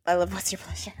saying? I love What's Your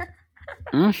Pleasure.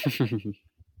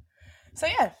 So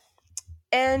yeah.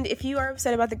 And if you are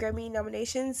upset about the Grammy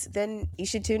nominations, then you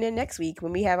should tune in next week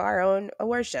when we have our own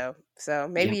award show. So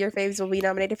maybe your faves will be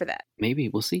nominated for that. Maybe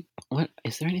we'll see. What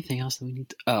is there anything else that we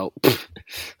need to?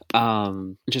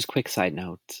 Just quick side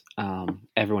note.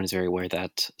 Everyone is very aware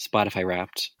that Spotify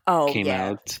Wrapped came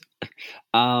out.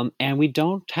 And we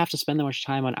don't have to spend that much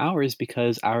time on ours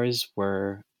because ours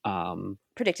were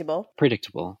predictable.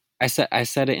 I said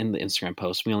it in the Instagram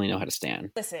post. We only know how to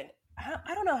stand. Listen,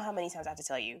 I don't know how many times I have to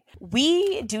tell you.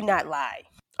 We do not lie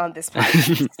on this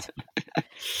podcast.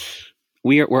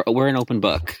 We're an open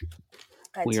book.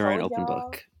 We are an open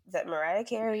book. That Mariah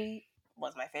Carey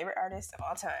was my favorite artist of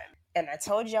all time. And I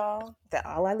told y'all that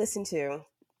all I listened to,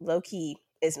 low key,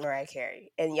 is Mariah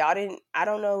Carey. And y'all didn't, I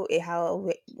don't know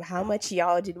how much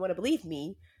y'all didn't want to believe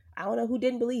me. I don't know who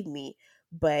didn't believe me.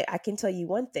 But I can tell you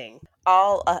one thing.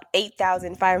 All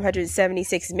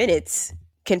 8,576 minutes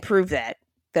can prove that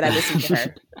I listened to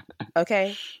her.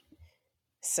 Okay?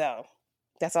 So,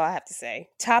 that's all I have to say.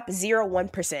 Top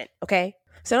 0.1%, okay?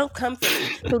 So don't come for me.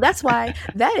 So that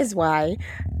is why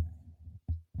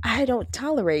I don't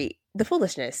tolerate the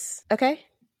foolishness, okay?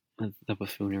 The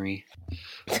buffoonery.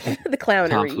 The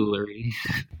clownery. Tomfoolery.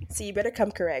 So you better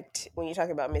come correct when you're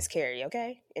talking about Miss Carey,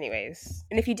 okay? Anyways.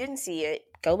 And if you didn't see it,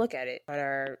 go look at it on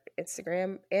our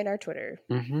Instagram and our Twitter.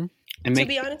 Mm-hmm. And to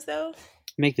be honest, though,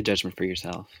 make the judgment for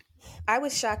yourself. I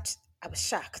was shocked.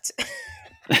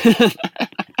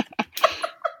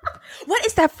 What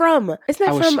is that from? Isn't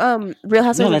that from Real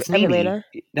Housewives of Atlanta?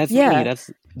 That's me.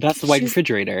 That's the white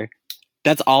refrigerator.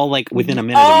 That's all like within a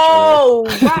minute of each other. Oh,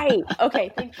 right.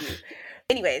 Okay, thank you.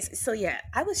 Anyways, so yeah,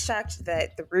 I was shocked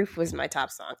that The Roof was my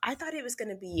top song. I thought it was going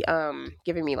to be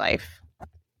Giving Me Life.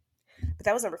 But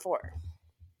that was number 4.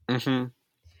 Mm-hmm.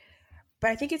 But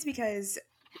I think it's because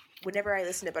whenever I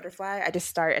listen to Butterfly, I just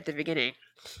start at the beginning.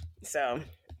 So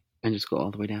and just go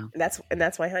all the way down. That's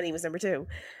why Honey was number 2.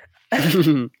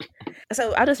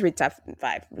 So I'll just read top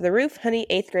 5. The Roof, Honey,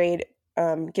 8th Grade,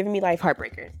 Giving Me Life,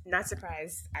 Heartbreaker. Not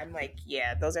surprised. I'm like,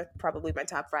 yeah, those are probably my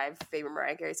top 5 favorite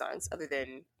Mariah Carey songs, other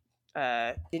than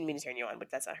Didn't Mean to Turn You On, but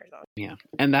that's not her song. Yeah,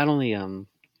 and that only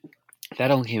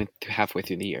came halfway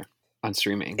through the year on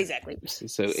streaming. Exactly.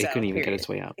 So it couldn't even get its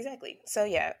way out. Exactly. So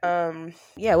yeah,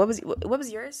 yeah. What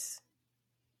was yours?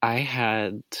 I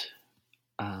had,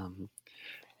 and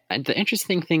the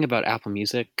interesting thing about Apple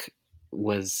Music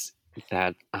was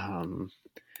that I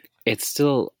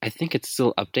think it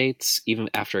still updates even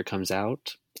after it comes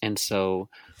out, and so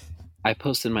I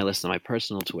posted my list on my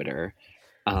personal Twitter,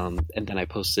 and then I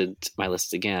posted my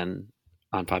list again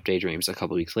on Pop Daydreams a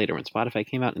couple weeks later when Spotify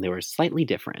came out, and they were slightly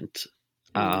different.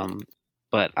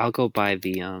 But I'll go by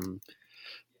the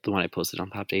one I posted on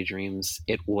Pop Daydreams.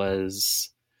 It was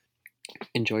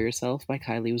Enjoy Yourself by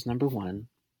Kylie was number 1.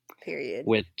 Period.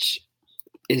 Which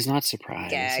is not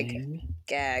surprising.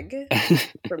 Gag.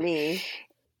 For me.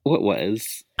 What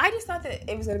was? I just thought that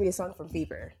it was going to be a song from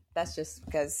Fever. That's just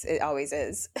because it always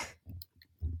is.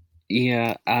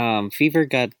 Yeah. Fever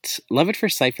got... Love at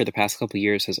First Sight for the past couple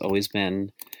years has always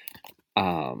been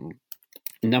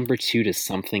number 2 to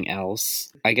something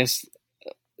else. I guess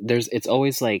it's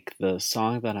always like the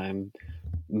song that I'm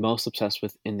most obsessed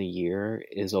with in the year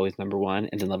is always number 1,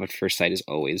 and then Love at First Sight is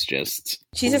always just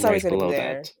she's just always below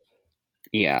there. That.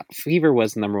 Yeah, Fever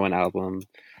was the number 1 album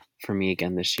for me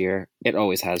again this year. It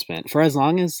always has been for as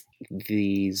long as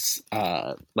these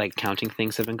like counting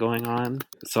things have been going on.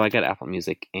 So I got Apple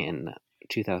Music in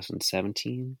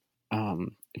 2017.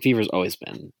 Fever's always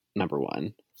been number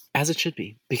 1, as it should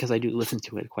be, because I do listen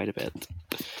to it quite a bit.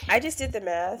 I just did the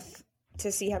math to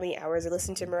see how many hours I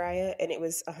listened to Mariah, and it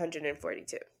was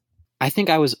 142. I think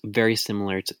I was very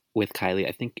similar with Kylie.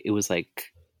 I think it was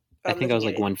like I was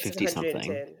like 150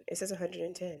 something. It says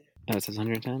 110. Oh, it says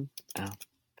 110? Oh.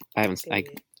 I'm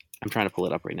trying to pull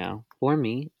it up right now. For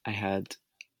me, I had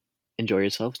Enjoy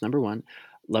Yourself number 1.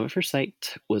 Love at First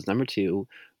Sight was number 2.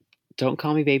 Don't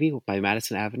Call Me Baby by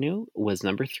Madison Avenue was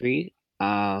number 3.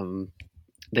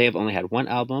 They have only had 1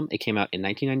 album. It came out in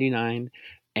 1999,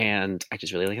 and I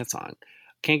just really like that song.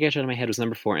 Can't Get You Out of My Head was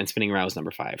number 4, and Spinning Around was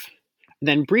number 5.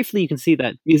 Then briefly, you can see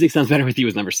that Music Sounds Better With You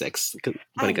was number 6, but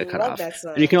it got cut off.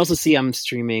 And you can also see I'm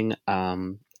streaming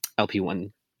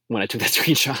LP1 when I took that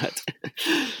screenshot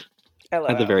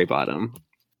at the very bottom.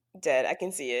 Dead, I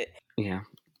can see it. Yeah.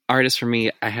 Artists for me,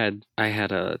 I had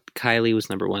Kylie was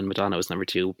number 1, Madonna was number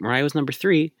 2, Mariah was number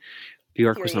 3,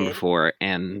 Bjork was number 4,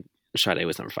 and Sade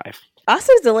was number 5.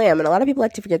 Austin's the lamb, and a lot of people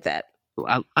like to forget that.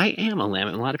 I am a lamb,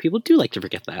 and a lot of people do like to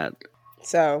forget that.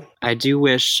 So I do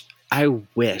wish I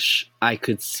wish I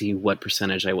could see what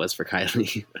percentage I was for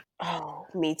Kylie. Oh,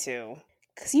 me too.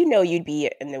 Because you know you'd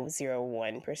be in the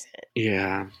 0.1%.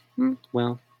 Yeah.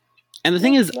 Well, and the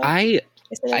thing is, Well, I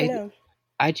just never know.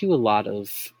 do a lot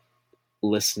of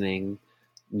listening,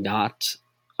 not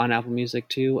on Apple Music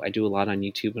too. I do a lot on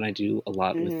YouTube, and I do a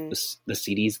lot with the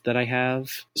CDs that I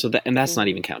have. So that's not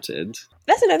even counted.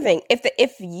 That's another thing.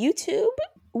 If YouTube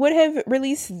would have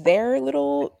released their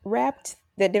little Wrapped,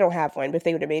 that they don't have one, but if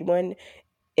they would have made one,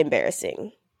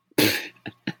 embarrassing.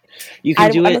 You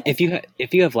can do it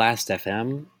if you have Last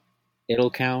FM,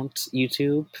 it'll count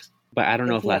YouTube. But I don't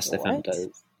know if Last FM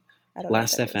does.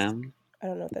 Last FM. I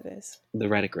don't know what that is. The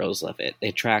Reddit girls love it.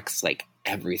 It tracks like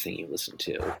everything you listen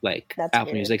to, like That's Apple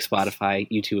weird. Music, Spotify,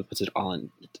 YouTube. It puts it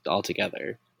all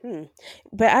together.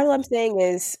 But all I'm saying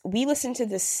is, we listen to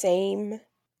the same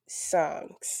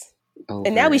songs,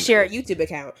 and now we share a YouTube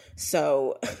account.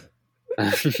 So,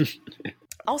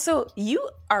 also, you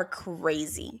are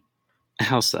crazy.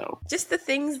 How so? Just the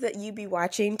things that you be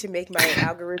watching to make my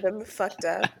algorithm fucked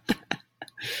up.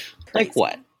 Like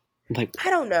what? Like, I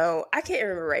don't know. I can't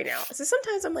remember right now. So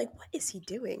sometimes I'm like, what is he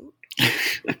doing?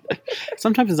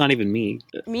 Sometimes it's not even me.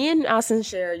 Me and Austin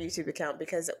share a YouTube account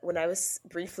because when I was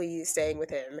briefly staying with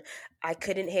him, I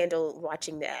couldn't handle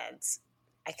watching the ads.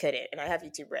 I couldn't. And I have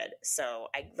YouTube Red, so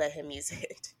I let him use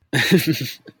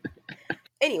it.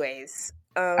 Anyways.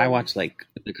 I watch like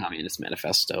the Communist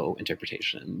Manifesto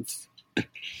interpretations.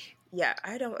 Yeah,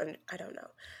 I don't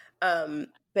know.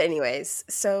 But anyways,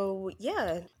 so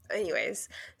yeah,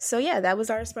 that was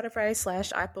our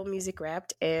Spotify / Apple Music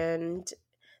Wrapped, and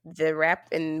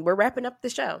we're wrapping up the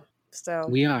show. So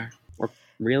we're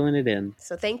reeling it in.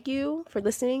 So thank you for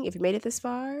listening. If you made it this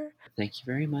far, thank you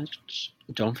very much.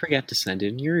 Don't forget to send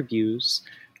in your reviews,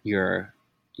 your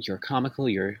comical,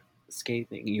 your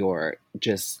scathing, your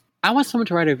just. I want someone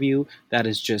to write a review that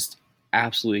is just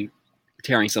absolutely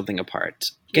tearing something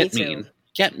apart. Get mean.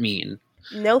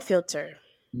 No filter.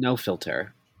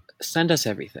 Send us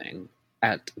everything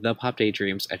at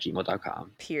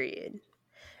thepopdaydreams@gmail.com. Period.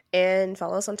 And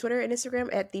follow us on Twitter and Instagram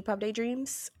at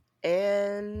thepopdaydreams.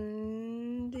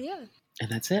 And yeah.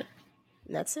 And that's it.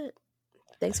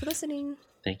 Thanks for listening.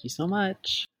 Thank you so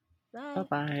much. Bye.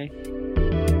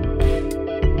 Bye-bye.